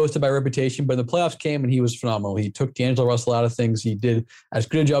kind of coasted by reputation, but the playoffs came and he was phenomenal. He took D'Angelo Russell out of things. He did as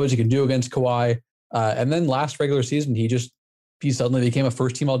good a job as he could do against Kawhi. And then last regular season, he suddenly became a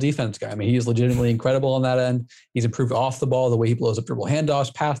first-team all-defense guy. I mean, he is legitimately incredible on that end. He's improved off the ball, the way he blows up dribble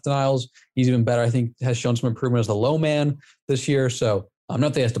handoffs, pass denials. He's even better, I think, has shown some improvement as the low man this year. So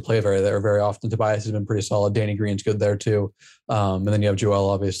not that he has to play very often. Tobias has been pretty solid. Danny Green's good there too. And then you have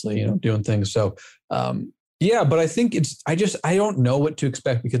Joel, obviously, doing things. So, but I think I don't know what to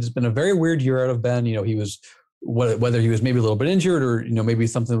expect because it's been a very weird year out of Ben. He was, whether he was maybe a little bit injured or, maybe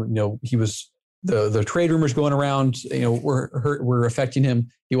something, he was, the trade rumors going around, were affecting him.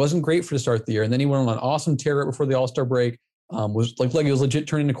 He wasn't great for the start of the year. And then he went on an awesome tear right before the All-Star break. Was like he was legit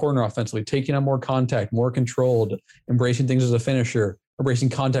turning the corner offensively, taking on more contact, more controlled, embracing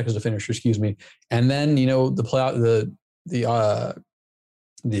contact as a finisher, excuse me. And then, the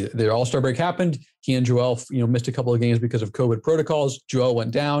All-Star break happened. He and Joel, missed a couple of games because of COVID protocols. Joel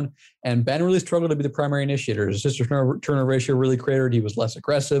went down, and Ben really struggled to be the primary initiator. His assist turnover ratio really cratered. He was less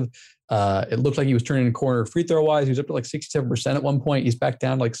aggressive. It looked like he was turning a corner free throw wise. He was up to like 67% at one point. He's back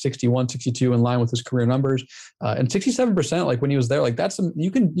down to like 61, 62 in line with his career numbers. And 67%, like when he was there, like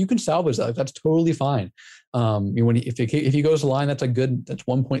you can salvage that. Like, that's totally fine. If he goes to line, that's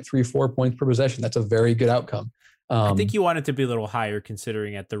 1.34 points per possession. That's a very good outcome. I think you want it to be a little higher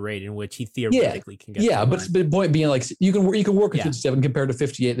considering at the rate in which he theoretically can get. Yeah, but the point being like you can work with 57 compared to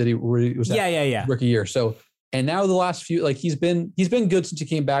 58 that he was at rookie year. So and now the last few, like he's been good since he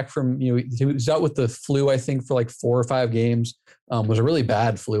came back from, he was out with the flu, I think, for like 4 or 5 games. Was a really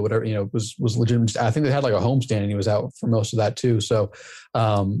bad flu, whatever, was legitimate. I think they had like a homestand and he was out for most of that too. So,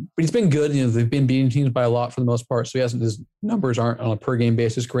 but he's been good. They've been beating teams by a lot for the most part. So his numbers aren't on a per game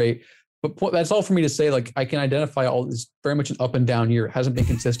basis great. But that's all for me to say. Like I can identify all this very much an up and down year. It hasn't been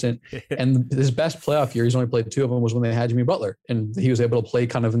consistent. And his best playoff year, he's only played 2 of them, was when they had Jimmy Butler, and he was able to play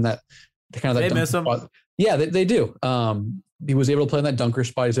kind of in that kind of that. They miss him. Spot. Yeah, they do. He was able to play in that dunker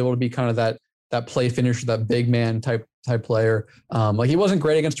spot. He's able to be kind of that play finisher, that big man type player. Like he wasn't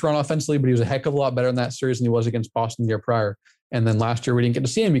great against Toronto offensively, but he was a heck of a lot better in that series than he was against Boston the year prior. And then last year we didn't get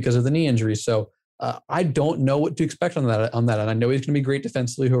to see him because of the knee injury. So. I don't know what to expect on that. And I know he's going to be great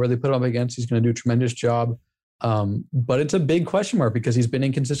defensively. Whoever they put him up against, he's going to do a tremendous job. But it's a big question mark because he's been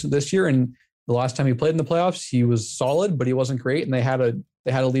inconsistent this year. And the last time he played in the playoffs, he was solid, but he wasn't great. And they had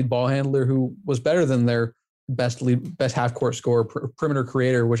a lead ball handler who was better than their best half court scorer, perimeter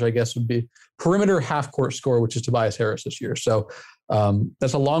creator, which I guess would be perimeter half court scorer, which is Tobias Harris this year. So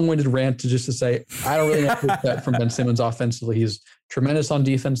that's a long-winded rant to say I don't really have to expect from Ben Simmons offensively. He's tremendous on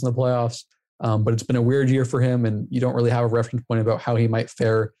defense in the playoffs, but it's been a weird year for him, and you don't really have a reference point about how he might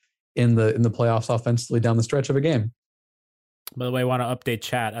fare in the playoffs offensively down the stretch of a game. By the way, I want to update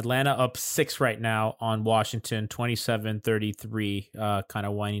chat. Atlanta up 6 right now on Washington, 27-33, kind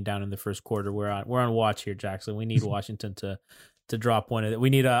of winding down in the first quarter. We're on watch here, Jackson. We need Washington to drop one of we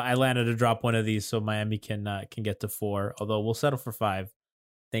need Atlanta to drop one of these so Miami can get to 4, although we'll settle for 5.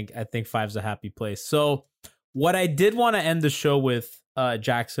 I think 5's a happy place. So what I did want to end the show with,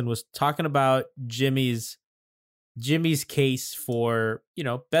 Jackson, was talking about Jimmy's case for,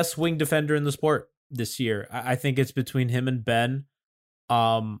 best wing defender in the sport this year. I think it's between him and Ben.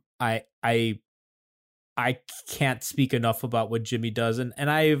 I can't speak enough about what Jimmy does, and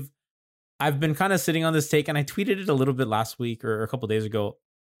I've been kind of sitting on this take, and I tweeted it a little bit last week or a couple days ago.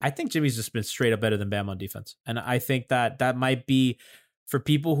 I think Jimmy's just been straight up better than Bam on defense, and I think that might be for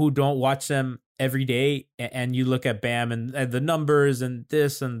people who don't watch them every day, and you look at Bam and the numbers and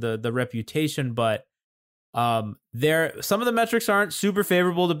this and the reputation, but there, some of the metrics aren't super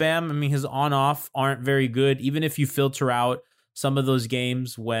favorable to Bam. I mean, his on-off aren't very good. Even if you filter out some of those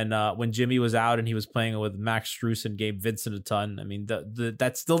games when Jimmy was out and he was playing with Max Strus and Gabe Vincent a ton. I mean,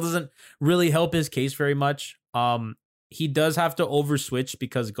 that still doesn't really help his case very much. He does have to over switch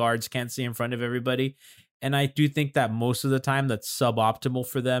because guards can't see in front of everybody. And I do think that most of the time that's suboptimal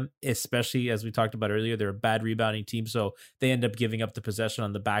for them, especially as we talked about earlier, they're a bad rebounding team. So they end up giving up the possession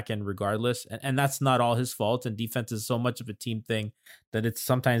on the back end regardless. And that's not all his fault. And defense is so much of a team thing that it's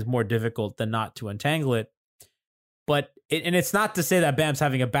sometimes more difficult than not to untangle it. But it's not to say that Bam's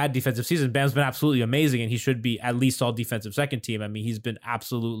having a bad defensive season. Bam's been absolutely amazing, and he should be at least all defensive second team. I mean, he's been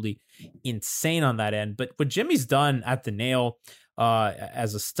absolutely insane on that end. But what Jimmy's done at the nail,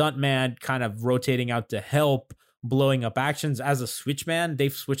 as a stunt man, kind of rotating out to help, blowing up actions as a switch man.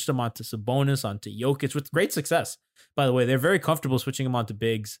 They've switched him onto Sabonis, onto Jokic with great success. By the way, they're very comfortable switching him onto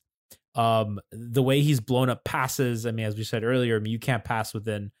bigs. The way he's blown up passes, I mean, as we said earlier, I mean, you can't pass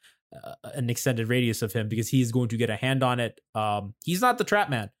within an extended radius of him because he's going to get a hand on it. He's not the trap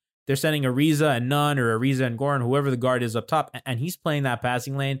man. They're sending Ariza and Nunn or Ariza and Goran, whoever the guard is up top, and he's playing that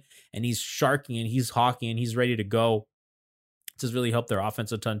passing lane, and he's sharking and he's hawking and he's ready to go. Has really helped their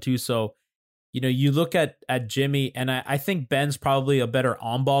offense a ton too. So, you look at Jimmy, and I think Ben's probably a better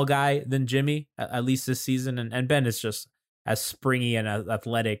on-ball guy than Jimmy, at least this season. And Ben is just as springy and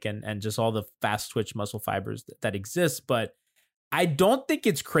athletic and just all the fast twitch muscle fibers that exist. But I don't think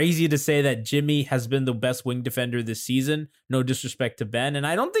it's crazy to say that Jimmy has been the best wing defender this season. No disrespect to Ben. And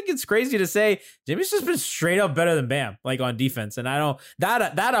I don't think it's crazy to say Jimmy's just been straight up better than Bam, like on defense. And I don't,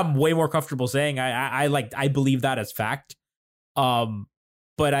 that I'm way more comfortable saying. I believe that as fact.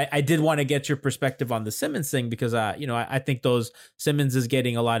 But I did want to get your perspective on the Simmons thing because, I think Simmons is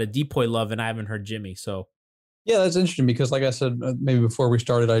getting a lot of depoy love, and I haven't heard Jimmy. So, yeah, that's interesting because, like I said, maybe before we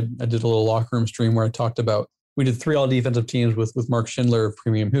started, I did a little locker room stream where I talked about we did 3 all defensive teams with Mark Schindler of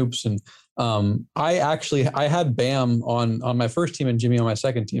Premium Hoops, and I had Bam on my first team and Jimmy on my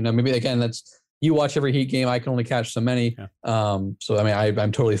second team. Now, maybe again, that's you watch every Heat game. I can only catch so many. Yeah. So I mean,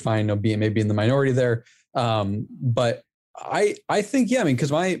 I'm totally fine being maybe in the minority there, but. I think, yeah, I mean,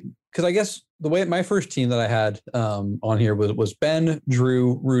 because I guess the way my first team that I had on here was Ben,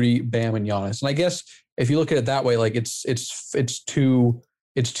 Drew, Rudy, Bam, and Giannis. And I guess if you look at it that way, like it's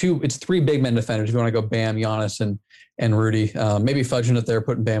 3 big men defenders. If you want to go Bam, Giannis, and Rudy, maybe fudging it there,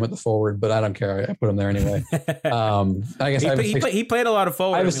 putting Bam at the forward, but I don't care. I put him there anyway. I guess he played a lot of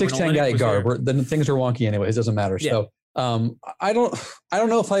forward. I have a 6'10" guy at guard. Then things are wonky anyways. It doesn't matter. Yeah. So I don't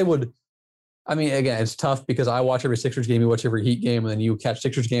know if I would. I mean, again, it's tough because I watch every Sixers game, you watch every Heat game, and then you catch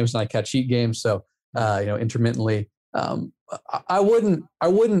Sixers games and I catch Heat games. So, intermittently, I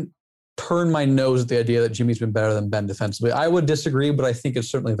wouldn't turn my nose at the idea that Jimmy's been better than Ben defensively. I would disagree, but I think it's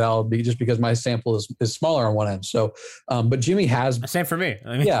certainly valid just because my sample is smaller on one end. So, but Jimmy has same for me.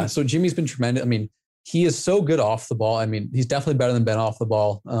 I mean, yeah. So Jimmy's been tremendous. I mean, he is so good off the ball. I mean, he's definitely better than Ben off the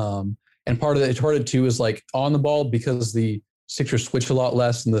ball. And part of it too is like on the ball because the Sixers switch a lot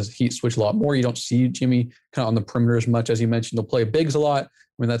less and the Heat switch a lot more. You don't see Jimmy kind of on the perimeter as much as you mentioned. They'll play bigs a lot. I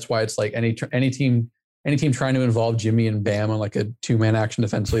mean, that's why it's like any team trying to involve Jimmy and Bam on like a 2-man action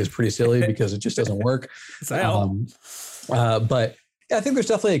defensively is pretty silly because it just doesn't work. But yeah, I think there's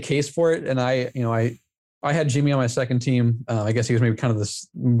definitely a case for it. And I I had Jimmy on my second team. I guess he was maybe kind of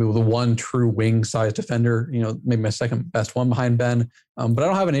the one true wing size defender, maybe my second best one behind Ben. But I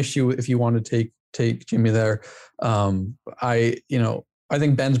don't have an issue if you want to take Jimmy there. I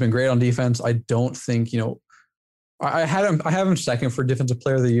think Ben's been great on defense. I don't think, I have him second for defensive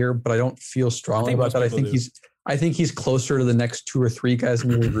player of the year, but I don't feel strongly about that. I think he's closer to the next 2 or 3 guys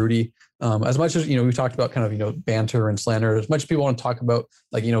than Rudy. As much as, we've talked about kind of, banter and slander, as much as people want to talk about,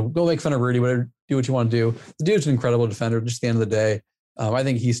 like, go make fun of Rudy, whatever, do what you want to do. The dude's an incredible defender. Just at the end of the day, I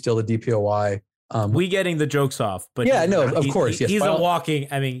think he's still the DPOY. We getting the jokes off, but yeah, no, of course. Yes, he's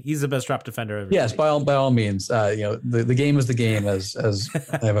he's the best drop defender ever. Yes, by all means, the game is the game, as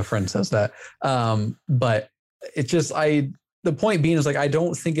I have a friend says that. But it's just, the point being is, like, I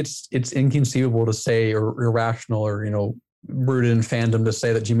don't think it's inconceivable to say, or irrational, or, rooted in fandom to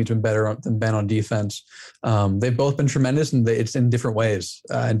say that Jimmy's been better than Ben on defense. They've both been tremendous, and it's in different ways,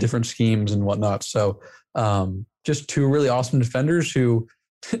 and different schemes and whatnot. So just 2 really awesome defenders who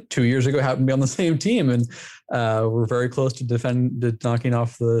 2 years ago happened to be on the same team, and were very close to knocking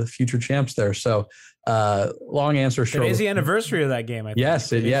off the future champs there. So long answer short. Today's the anniversary of that game. I think.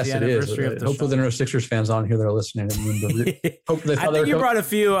 Yes, it is. Hopefully there are no Sixers fans on here that are listening. I think you brought a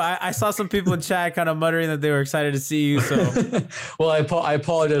few. I saw some people in chat kind of muttering that they were excited to see you. So, well, I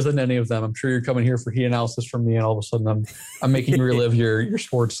apologize to any of them. I'm sure you're coming here for heat analysis from me, and all of a sudden I'm making you relive your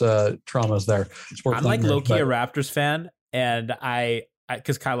sports traumas there. I'm like low-key a Raptors fan, and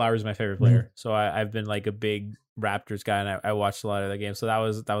because Kyle Lowry is my favorite player, so I've been like a big Raptors guy, and I watched a lot of that game. So that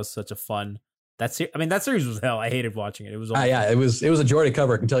was such a fun. That series was hell. I hated watching it. It was it was a joy to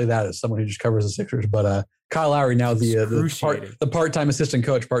cover. I can tell you that as someone who just covers the Sixers. But Kyle Lowry, now the part-time assistant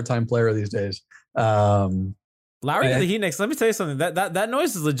coach, part-time player these days. Lowry to the Heat next. Let me tell you something. That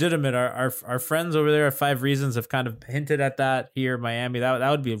noise is legitimate. Our friends over there at 5 Reasons have kind of hinted at that here in Miami. That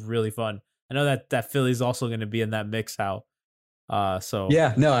would be really fun. I know that Philly's also going to be in that mix. It's he's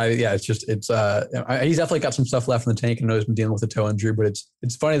definitely got some stuff left in the tank. I know he's been dealing with a toe injury, but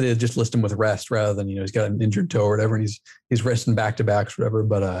it's funny they just list him with rest rather than, he's got an injured toe or whatever, and he's resting back to backs or whatever.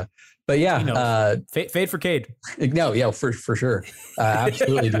 But yeah, fade for Cade. No, yeah, for sure,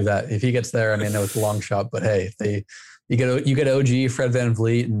 absolutely do that if he gets there. I mean, I know it's a long shot, but hey, you get OG, Fred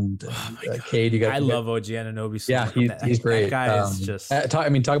VanVleet, and Cade. I love OG Anunoby. Yeah, he's great. That guy is just. Talk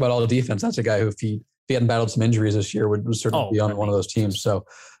about all the defense. That's a guy who, if he hadn't battled some injuries this year, would certainly be on one of those teams. So,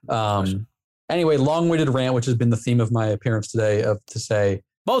 anyway, long-winded rant, which has been the theme of my appearance today, to say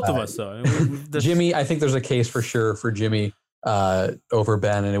both of us. So Jimmy, I think there's a case for sure for Jimmy over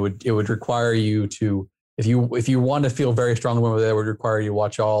Ben, and it would require you to, if you want to feel very strongly over there, would require you to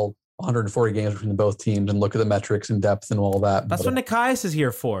watch all 140 games between both teams and look at the metrics in depth and all that. That's what Nikias is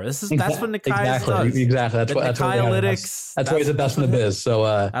here for. That's what Nikias does. Exactly. That's why he's the best in the biz.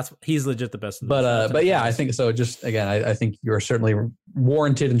 So he's legit the best in the biz. But yeah, I think so. Just again, I think you're certainly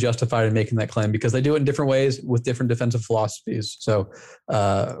warranted and justified in making that claim, because they do it in different ways with different defensive philosophies. So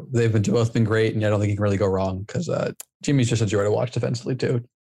they've both been great, and I don't think you can really go wrong, because Jimmy's just a joy to watch defensively too.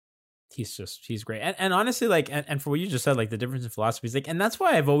 He's great. And honestly, like, and for what you just said, like the difference in philosophies, like, and that's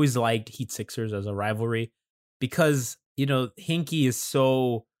why I've always liked Heat Sixers as a rivalry, because, Hinkie is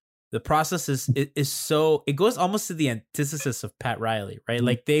so, the process is so, it goes almost to the antithesis of Pat Riley, right? Mm-hmm.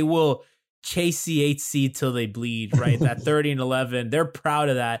 Like, they will chase the 8th seed till they bleed, right? That 30-11, they're proud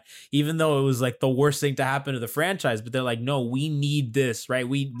of that, even though it was like the worst thing to happen to the franchise. But they're like, no, we need this, right?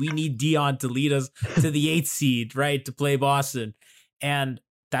 We need Dion to lead us to the 8th seed, right? To play Boston. And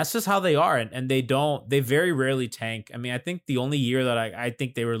that's just how they are. And they very rarely tank. I mean, I think the only year that I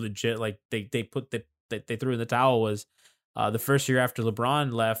think they were legit, like they threw in the towel, was the first year after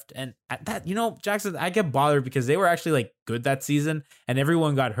LeBron left. And at that, Jackson, I get bothered because they were actually like good that season, and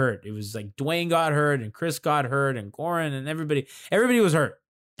everyone got hurt. It was like Dwayne got hurt, and Chris got hurt, and Goran, and everybody was hurt.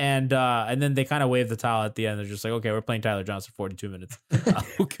 And then they kind of waved the towel at the end. They're just like, okay, we're playing Tyler Johnson 42 minutes.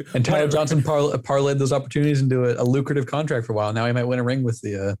 And Tyler Johnson parlayed those opportunities into a lucrative contract for a while. Now he might win a ring with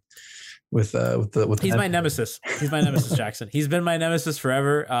the. He's my nemesis. He's my nemesis, Jackson. He's been my nemesis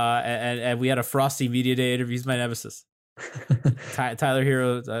forever. And we had a frosty media day interview. He's my nemesis. Tyler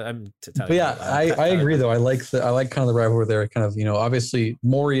Hero. But yeah, I agree though. I like kind of the rivalry there. Kind of, obviously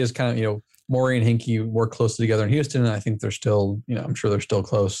Morey is kind of, Morey and Hinkie work closely together in Houston, and I think they're still, I'm sure they're still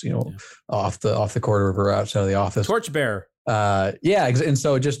close, off the court or outside of the office. Torchbearer. Yeah, and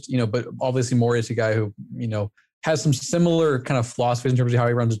so just, but obviously Morey is a guy who, has some similar kind of philosophies in terms of how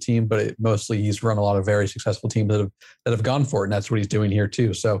he runs a team, but mostly he's run a lot of very successful teams that have gone for it, and that's what he's doing here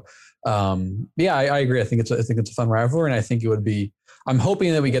too. So, I agree. I think it's a fun rivalry, and I think it would be. I'm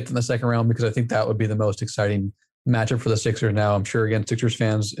hoping that we get to the second round, because I think that would be the most exciting matchup for the Sixers now. I'm sure, again, Sixers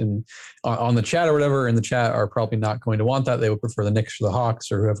fans on the chat or whatever in the chat are probably not going to want that. They would prefer the Knicks or the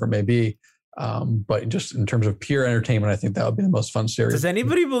Hawks or whoever it may be. But just in terms of pure entertainment, I think that would be the most fun series. Does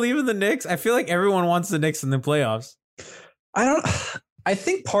anybody believe in the Knicks? I feel like everyone wants the Knicks in the playoffs. I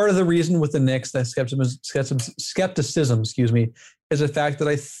think part of the reason with the Knicks, that skepticism, is the fact that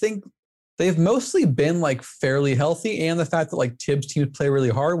I think they've mostly been like fairly healthy, and the fact that like Tibbs teams play really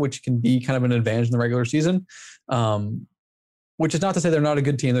hard, which can be kind of an advantage in the regular season. Which is not to say they're not a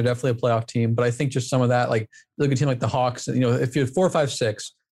good team. They're definitely a playoff team, but I think just some of that, like look at a team like the Hawks, you know, if you have 4, 5,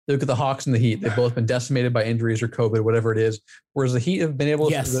 6, look at the Hawks and the Heat. They've both been decimated by injuries or COVID, whatever it is. Whereas the Heat have been able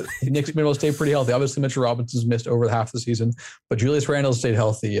the Knicks have been able to stay pretty healthy. Obviously, Mitchell Robinson's missed over half the season, but Julius Randle stayed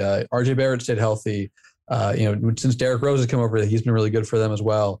healthy. RJ Barrett stayed healthy. Since Derrick Rose has come over, he's been really good for them as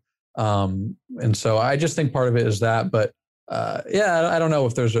well. And so I just think part of it is that, but I don't know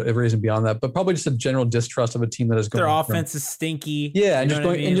if there's a reason beyond that, but probably just a general distrust of a team that is going. Their offense is stinky. Yeah, and just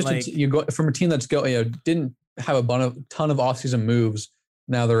going and just you go from a team that's didn't have a ton of offseason moves.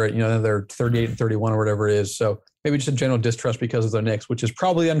 Now they're 38 and 31 or whatever it is. So maybe just a general distrust because of the Knicks, which is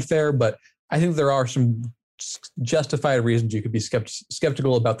probably unfair, but I think there are some justified reasons you could be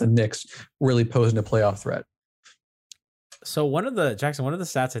skeptical about the Knicks really posing a playoff threat. So one of the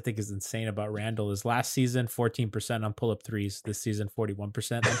stats I think is insane about Randall is last season 14% on pull-up threes. This season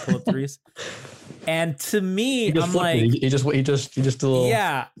 41% on pull-up threes. And to me, I'm like, he just a little,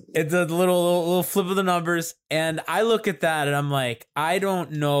 it's a little flip of the numbers. And I look at that and I'm like, I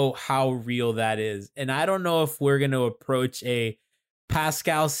don't know how real that is, and I don't know if we're going to approach a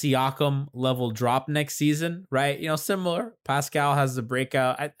Pascal Siakam level drop next season, right? You know, similar. Pascal has the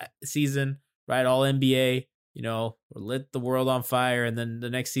breakout season, right? All NBA. You know, lit the world on fire, and then the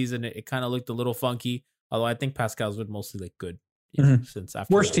next season it kind of looked a little funky. Although I think Pascal's been mostly like good since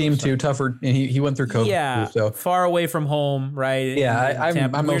after worst team too, tougher. And he went through COVID. Yeah, too, so far away from home, right? Yeah,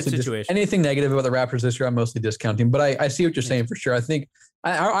 I'm mostly anything negative about the Raptors this year, I'm mostly discounting. But I see what you're saying for sure. I think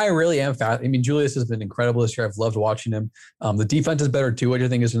I really am fat. I mean, Julius has been incredible this year. I've loved watching him. The defense is better too, which I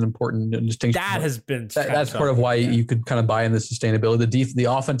think is an important distinction. That has been that's part of why you could kind of buy in the sustainability. The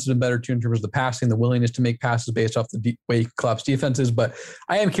offense has been better too in terms of the passing, the willingness to make passes based off the way he collapsed defenses. But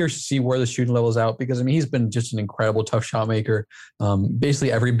I am curious to see where the shooting level is out, because I mean he's been just an incredible tough shot maker.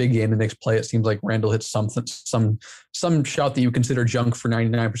 Basically every big game the Knicks play, it seems like Randall hits some shot that you consider junk for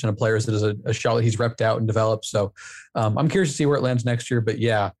 99% of players. That is a shot that he's repped out and developed. So I'm curious to see where it lands next year. But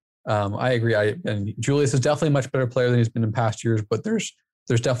yeah, I agree. And Julius is definitely a much better player than he's been in past years, but there's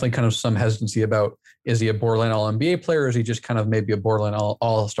definitely kind of some hesitancy about, is he a borderline All-NBA player, or is he just kind of maybe a borderline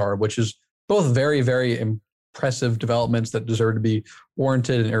All-Star, which is both very, very impressive developments that deserve to be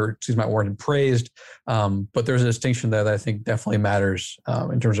praised. But there's a distinction there that I think definitely matters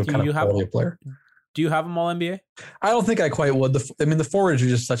in terms of kind of quality of player. Do you have him All-NBA? I don't think I quite would. The forwards are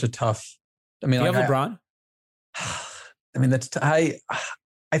just such a tough. I mean, do you have LeBron? I mean,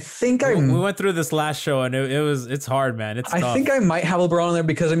 I think we went through this last show and it's hard, man. It's tough. I think I might have LeBron in there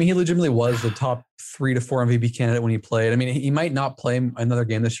because I mean he legitimately was the top 3 to 4 MVP candidate when he played. I mean he might not play another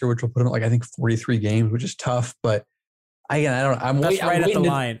game this year, which will put him at like I think 43 games, which is tough. But again, I don't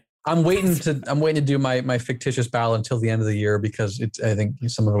know. I'm waiting to do my fictitious battle until the end of the year, because I think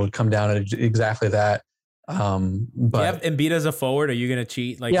some of it would come down to exactly that. But do you have Embiid as a forward? Are you going to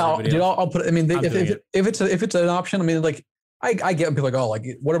cheat? Like I'll put. I mean, if it's an option, I mean, like I get people like, oh, like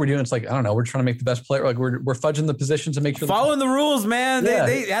what are we doing? It's like I don't know. We're trying to make the best player. Like we're fudging the positions to make sure following the rules, man. Yeah.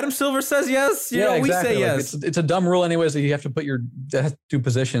 Adam Silver says yes. Exactly. We say yes. It's a dumb rule anyways that you have to put your 2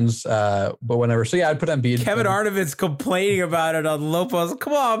 positions. But whenever, so yeah, I'd put Embiid. Kevin Arnovit's complaining about it on Lopez.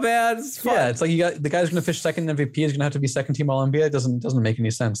 Come on, man. It's fun. Yeah, it's like you got the guy's going to fish second MVP is going to have to be second team All NBA. It doesn't make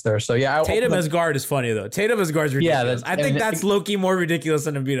any sense there. So yeah, Tatum as guard is funny though. Tatum as guard is ridiculous. I think that's low-key more ridiculous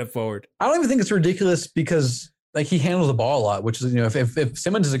than Embiid at forward. I don't even think it's ridiculous because. Like he handles the ball a lot, which is, if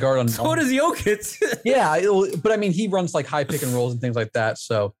Simmons is a guard so does Jokic. Yeah, but I mean, he runs like high pick and rolls and things like that.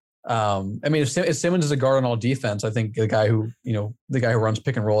 So, I mean, if Simmons is a guard on all defense, I think the guy who runs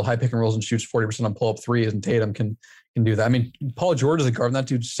pick and roll, high pick and rolls and shoots 40% on pull up threes, and Tatum can do that. I mean, Paul George is a guard, and that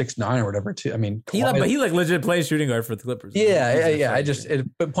dude's 6'9" or whatever. Too. I mean, he like legit plays shooting guard for the Clippers. Yeah.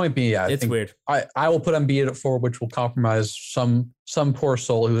 But point being, it's weird. I will put Embiid at forward, which will compromise some poor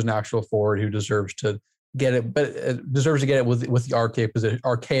soul who's an actual forward who deserves to get it, but it deserves to get it with the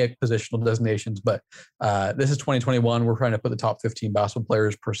archaic positional designations. But this is 2021. We're trying to put the top 15 basketball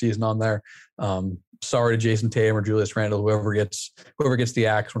players per season on there. Sorry to Jason Tatum or Julius Randle, whoever gets the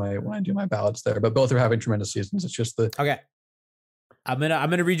axe when I do my ballots there. But both are having tremendous seasons. It's just okay. I'm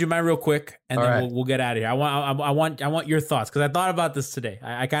gonna read you mine real quick, and then we'll get out of here. I want your thoughts, because I thought about this today.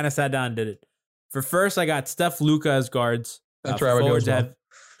 I kind of sat down and did it. For first, I got Steph, Luka as guards. That's where I would go as Forwards, I well. have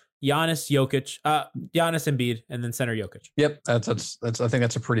Giannis, Jokic, Giannis, Embiid, and then center Jokic. Yep, that's. I think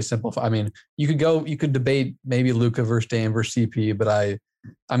that's a pretty simple. I mean, you could debate maybe Luka versus Dame versus CP, but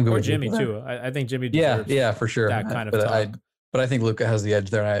I'm going Or with Jimmy Luka. too. I think Jimmy Yeah, deserves for sure. that kind of but talk. I think Luka has the edge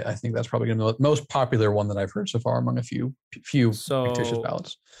there, and I think that's probably going to be the most popular one that I've heard so far among a few fictitious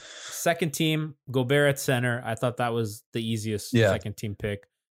ballots. Second team, Gobert at center. I thought that was the easiest Yeah. second team pick.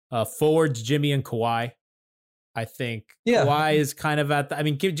 Forwards, Jimmy and Kawhi. I think Yeah. Kawhi is kind of at I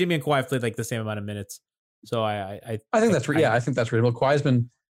mean, Jimmy and Kawhi have played like the same amount of minutes. So I think that's I think that's reasonable. Kawhi's been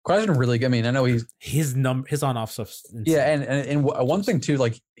really good. I mean, I know his on off stuff. Yeah, and one thing too,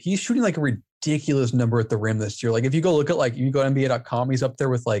 like he's shooting like a ridiculous number at the rim this year. Like if you go look at you go to NBA.com, he's up there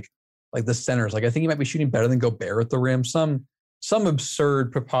with like the centers. Like I think he might be shooting better than Gobert at the rim. Some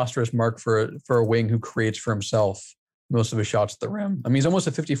absurd, preposterous mark for a wing who creates for himself most of his shots at the rim. I mean, he's almost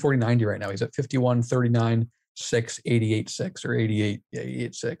at 50-40-90 right now. He's at 51, 39, 6, 88, 6 or 88,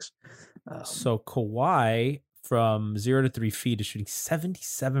 88, 6. So Kawhi from 0 to 3 feet is shooting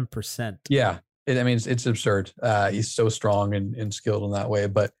 77%. Yeah. It's absurd. He's so strong and skilled in that way.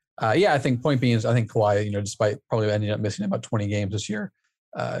 But I think point being is I think Kawhi, despite probably ending up missing about 20 games this year,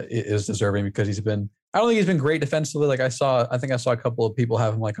 is deserving because I don't think he's been great defensively. Like I think I saw a couple of people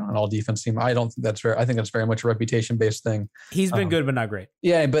have him like on an all defense team. I don't think that's fair. I think that's very much a reputation based thing. He's been good, but not great.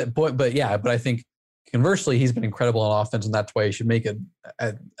 Yeah. But I think conversely, he's been incredible on offense, and that's why he should make it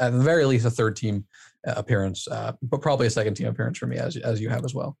at the very least a third team appearance, but probably a second team appearance for me as you have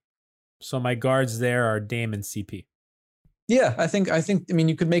as well. So my guards there are Dame and CP. Yeah, I think. I mean,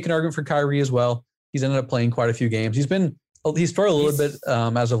 you could make an argument for Kyrie as well. He's ended up playing quite a few games. He's struggled a little bit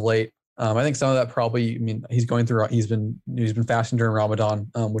as of late. I think some of that probably. I mean, he's been fasting during Ramadan,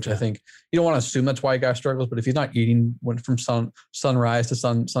 which I think you don't want to assume that's why a guy struggles. But if he's not eating from sunrise to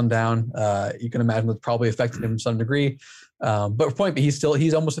sundown, you can imagine that's probably affected him to some degree. But he's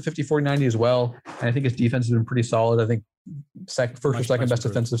almost a 50-40-90 as well. And I think his defense has been pretty solid. I think first or second best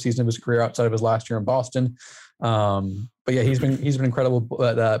defensive season of his career outside of his last year in Boston. But yeah, he's been incredible.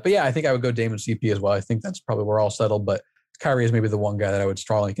 But yeah, I think I would go Dame and CP as well. I think that's probably where we're all settled. But Kyrie is maybe the one guy that I would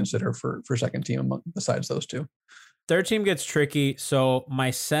strongly consider for second team besides those two. Third team gets tricky. So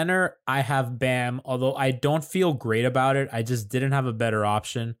my center, I have Bam, although I don't feel great about it. I just didn't have a better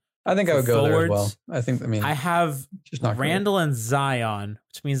option. I think I would go there as well. I have just not Randall and Zion,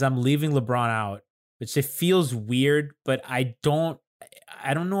 which means I'm leaving LeBron out, which it feels weird, but I don't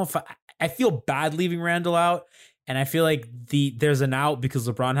know if I feel bad leaving Randall out. And I feel like there's an out because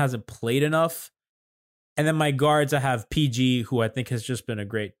LeBron hasn't played enough. And then my guards, I have PG, who I think has just been a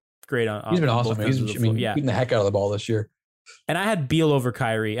great on. He's been awesome. He's beating the heck out of the ball this year. And I had Beal over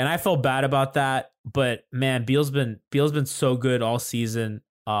Kyrie, and I felt bad about that. But man, Beal's been so good all season.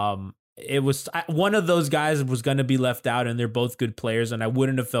 It was one of those guys was going to be left out, and they're both good players, and I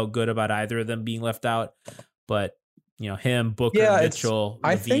wouldn't have felt good about either of them being left out. But him, Booker, Mitchell,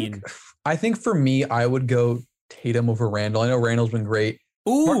 Levine. I think for me, I would go Tatum over Randall. I know Randall's been great.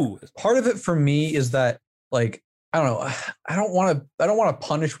 Ooh, part of it for me is that like I don't know. I don't want to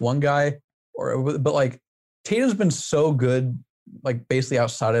punish one guy, but like Tatum's been so good, like basically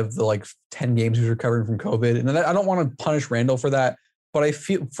outside of the like 10 games he's recovering from COVID, and I don't want to punish Randall for that. But I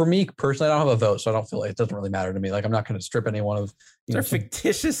feel, for me personally, I don't have a vote, so I don't feel like it doesn't really matter to me. Like I'm not going to strip anyone of. They're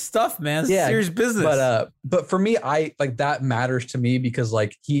fictitious stuff, man. It's serious business. But for me, I like that matters to me because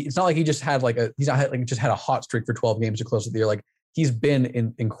like it's not like he just had just had a hot streak for 12 games to close the year. Like he's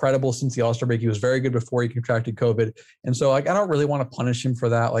been incredible since the All-Star break. He was very good before he contracted COVID, and so like I don't really want to punish him for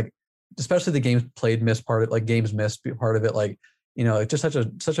that. Like especially the games played missed part of it, like games missed part of it, like. It's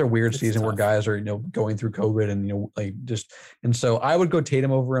just such a weird season where guys are, going through COVID and, and so I would go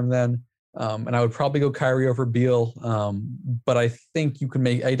Tatum over him then. And I would probably go Kyrie over Beal. But I think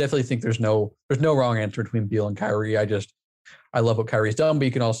I definitely think there's no wrong answer between Beal and Kyrie. I love what Kyrie's done, but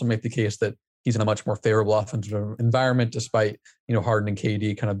you can also make the case that he's in a much more favorable offensive environment, despite, Harden and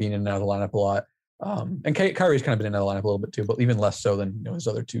KD kind of being in and out of the lineup a lot. And Kyrie's kind of been in and out of the lineup a little bit too, but even less so than his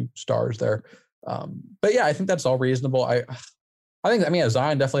other two stars there. But yeah, I think that's all reasonable.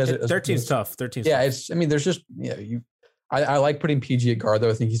 Zion definitely has 13's tough. 13's yeah, tough. there's just I like putting PG at guard though.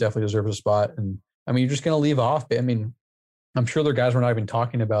 I think he definitely deserves a spot. And you're just gonna leave off. But I'm sure there are guys we're not even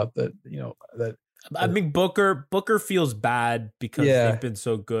talking about that, Booker feels bad because they've been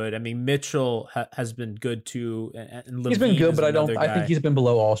so good. Mitchell has been good too, and he's been good, but I think he's been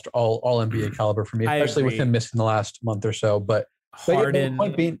below all NBA caliber for me, especially with him missing the last month or so. But Harden, the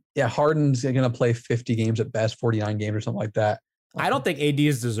point being, Harden's gonna play 50 games at best, 49 games or something like that. I don't think AD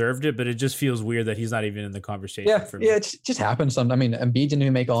has deserved it, but it just feels weird that he's not even in the conversation for me. Yeah, it just happens. I mean, Embiid didn't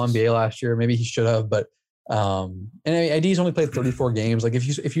even make All NBA last year. Maybe he should have, but and AD's only played 34 games. Like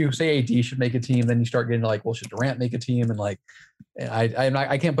if you say AD should make a team, then you start getting like, well, should Durant make a team? And like,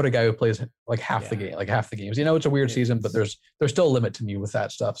 I can't put a guy who plays like half the games. You know, it's a weird season, but there's still a limit to me with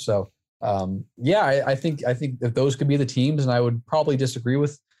that stuff. So I think if those could be the teams, and I would probably disagree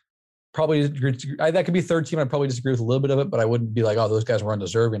with. That could be third team. I'd probably disagree with a little bit of it, but I wouldn't be like, oh, those guys were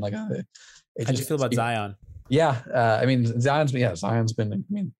undeserving. Like, how do you feel about Zion? Yeah, I mean, Zion's been. I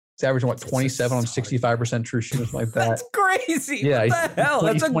mean, he's averaging what 27 on 65% true shooting, something like that. That's crazy. Yeah, what the hell?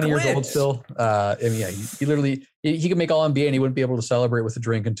 That's 20 years old still. I mean, yeah, he literally he could make All NBA and he wouldn't be able to celebrate with a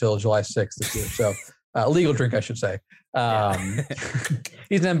drink until July 6th this year. So, legal drink, I should say.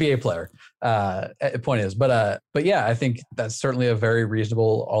 He's an NBA player. Point is, but yeah, I think that's certainly a very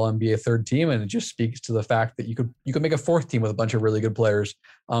reasonable All NBA third team, and it just speaks to the fact that you could make a fourth team with a bunch of really good players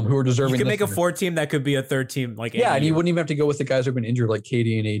who are deserving. You could make a fourth team that could be a third team, like yeah, and you wouldn't even have to go with the guys who've been injured like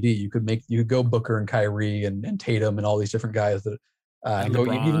KD and AD. You could go Booker and Kyrie and Tatum and all these different guys that you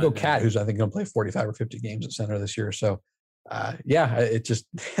can go Cat, who's I think going to play 45 or 50 games at center this year. So it just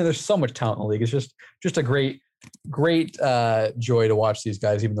there's so much talent in the league. It's just a great joy to watch these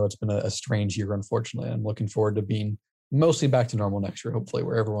guys, even though it's been a strange year, unfortunately. I'm looking forward to being mostly back to normal next year, hopefully,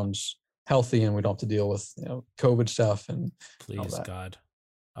 where everyone's healthy and we don't have to deal with COVID stuff and please God.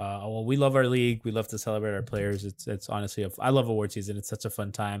 Well, we love our league. We love to celebrate our players. It's honestly I love award season. It's such a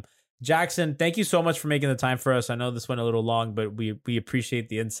fun time. Jackson, thank you so much for making the time for us. I know this went a little long, but we appreciate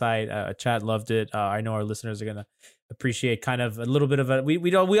the insight. Chat loved it. I know our listeners are gonna appreciate kind of a little bit of a.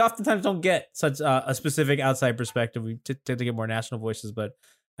 We oftentimes don't get such a specific outside perspective. We tend to get more national voices, but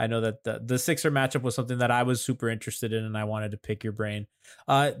I know that the Sixer matchup was something that I was super interested in, and I wanted to pick your brain.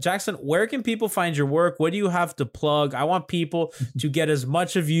 Jackson, where can people find your work? What do you have to plug? I want people to get as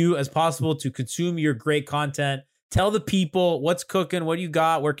much of you as possible to consume your great content. Tell the people what's cooking, what you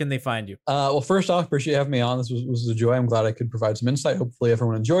got, where can they find you? Well, first off, appreciate you having me on. This was a joy. I'm glad I could provide some insight. Hopefully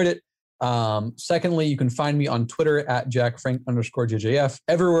everyone enjoyed it. Secondly, you can find me on Twitter at JackFrank_JJF.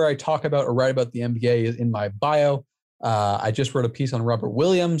 Everywhere I talk about or write about the NBA is in my bio. I just wrote a piece on Robert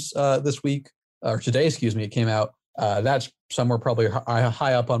Williams this week, or today, excuse me, it came out. That's somewhere probably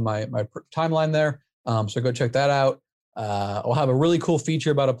high up on my timeline there. So go check that out. I'll have a really cool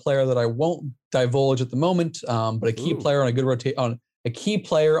feature about a player that I won't divulge at the moment, but a key player on a good a key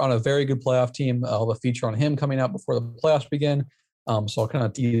player on a very good playoff team. I'll have a feature on him coming out before the playoffs begin. So I'll kind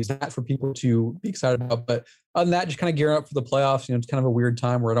of tease that for people to be excited about. But other than that, just kind of gearing up for the playoffs. It's kind of a weird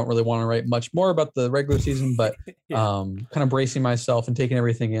time where I don't really want to write much more about the regular season, but kind of bracing myself and taking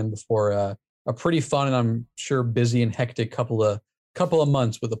everything in before a pretty fun and I'm sure busy and hectic couple of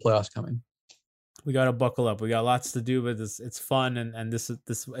months with the playoffs coming. We got to buckle up. We got lots to do, but it's fun and this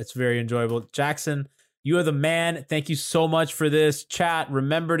it's very enjoyable. Jackson, you are the man. Thank you so much for this chat.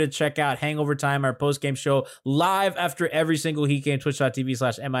 Remember to check out Hangover Time, our post-game show live after every single Heat game,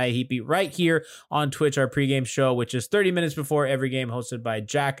 twitch.tv/MIAHeatbeat, right here on Twitch, our pregame show, which is 30 minutes before every game, hosted by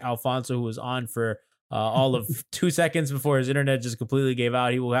Jack Alfonso, who was on for all of 2 seconds before his internet just completely gave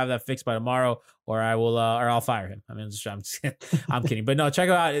out. He will have that fixed by tomorrow, or I'll fire him. I mean, I'm kidding, but no, check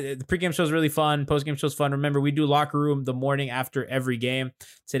it out. The pregame show is really fun. Postgame show is fun. Remember, we do locker room the morning after every game.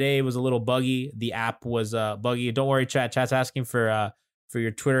 Today was a little buggy. The app was buggy. Don't worry, chat. Chat's asking for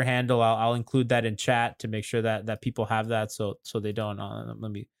your Twitter handle. I'll include that in chat to make sure that people have that, so they don't.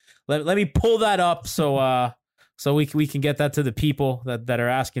 Let me pull that up so we can get that to the people that are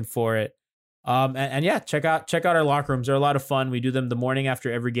asking for it. And yeah, check out our locker rooms. They're a lot of fun. We do them the morning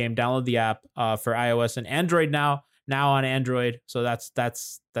after every game. Download the app for iOS and Android now on Android. So that's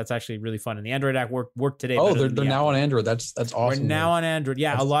actually really fun. And the Android app worked today. Oh, they're now on Android. That's awesome. We're now on Android.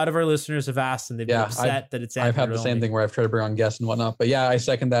 Yeah, a lot of our listeners have asked and they've been upset that it's Android. I've had the same thing where I've tried to bring on guests and whatnot. But yeah, I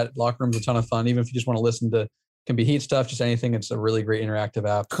second that. Locker room's a ton of fun. Even if you just want to listen to can be Heat stuff, just anything. It's a really great interactive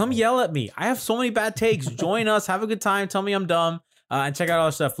app. Come yell at me. I have so many bad takes. Join us. Have a good time. Tell me I'm dumb. And check out all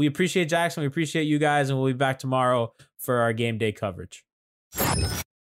our stuff. We appreciate Jackson. We appreciate you guys. And we'll be back tomorrow for our game day coverage.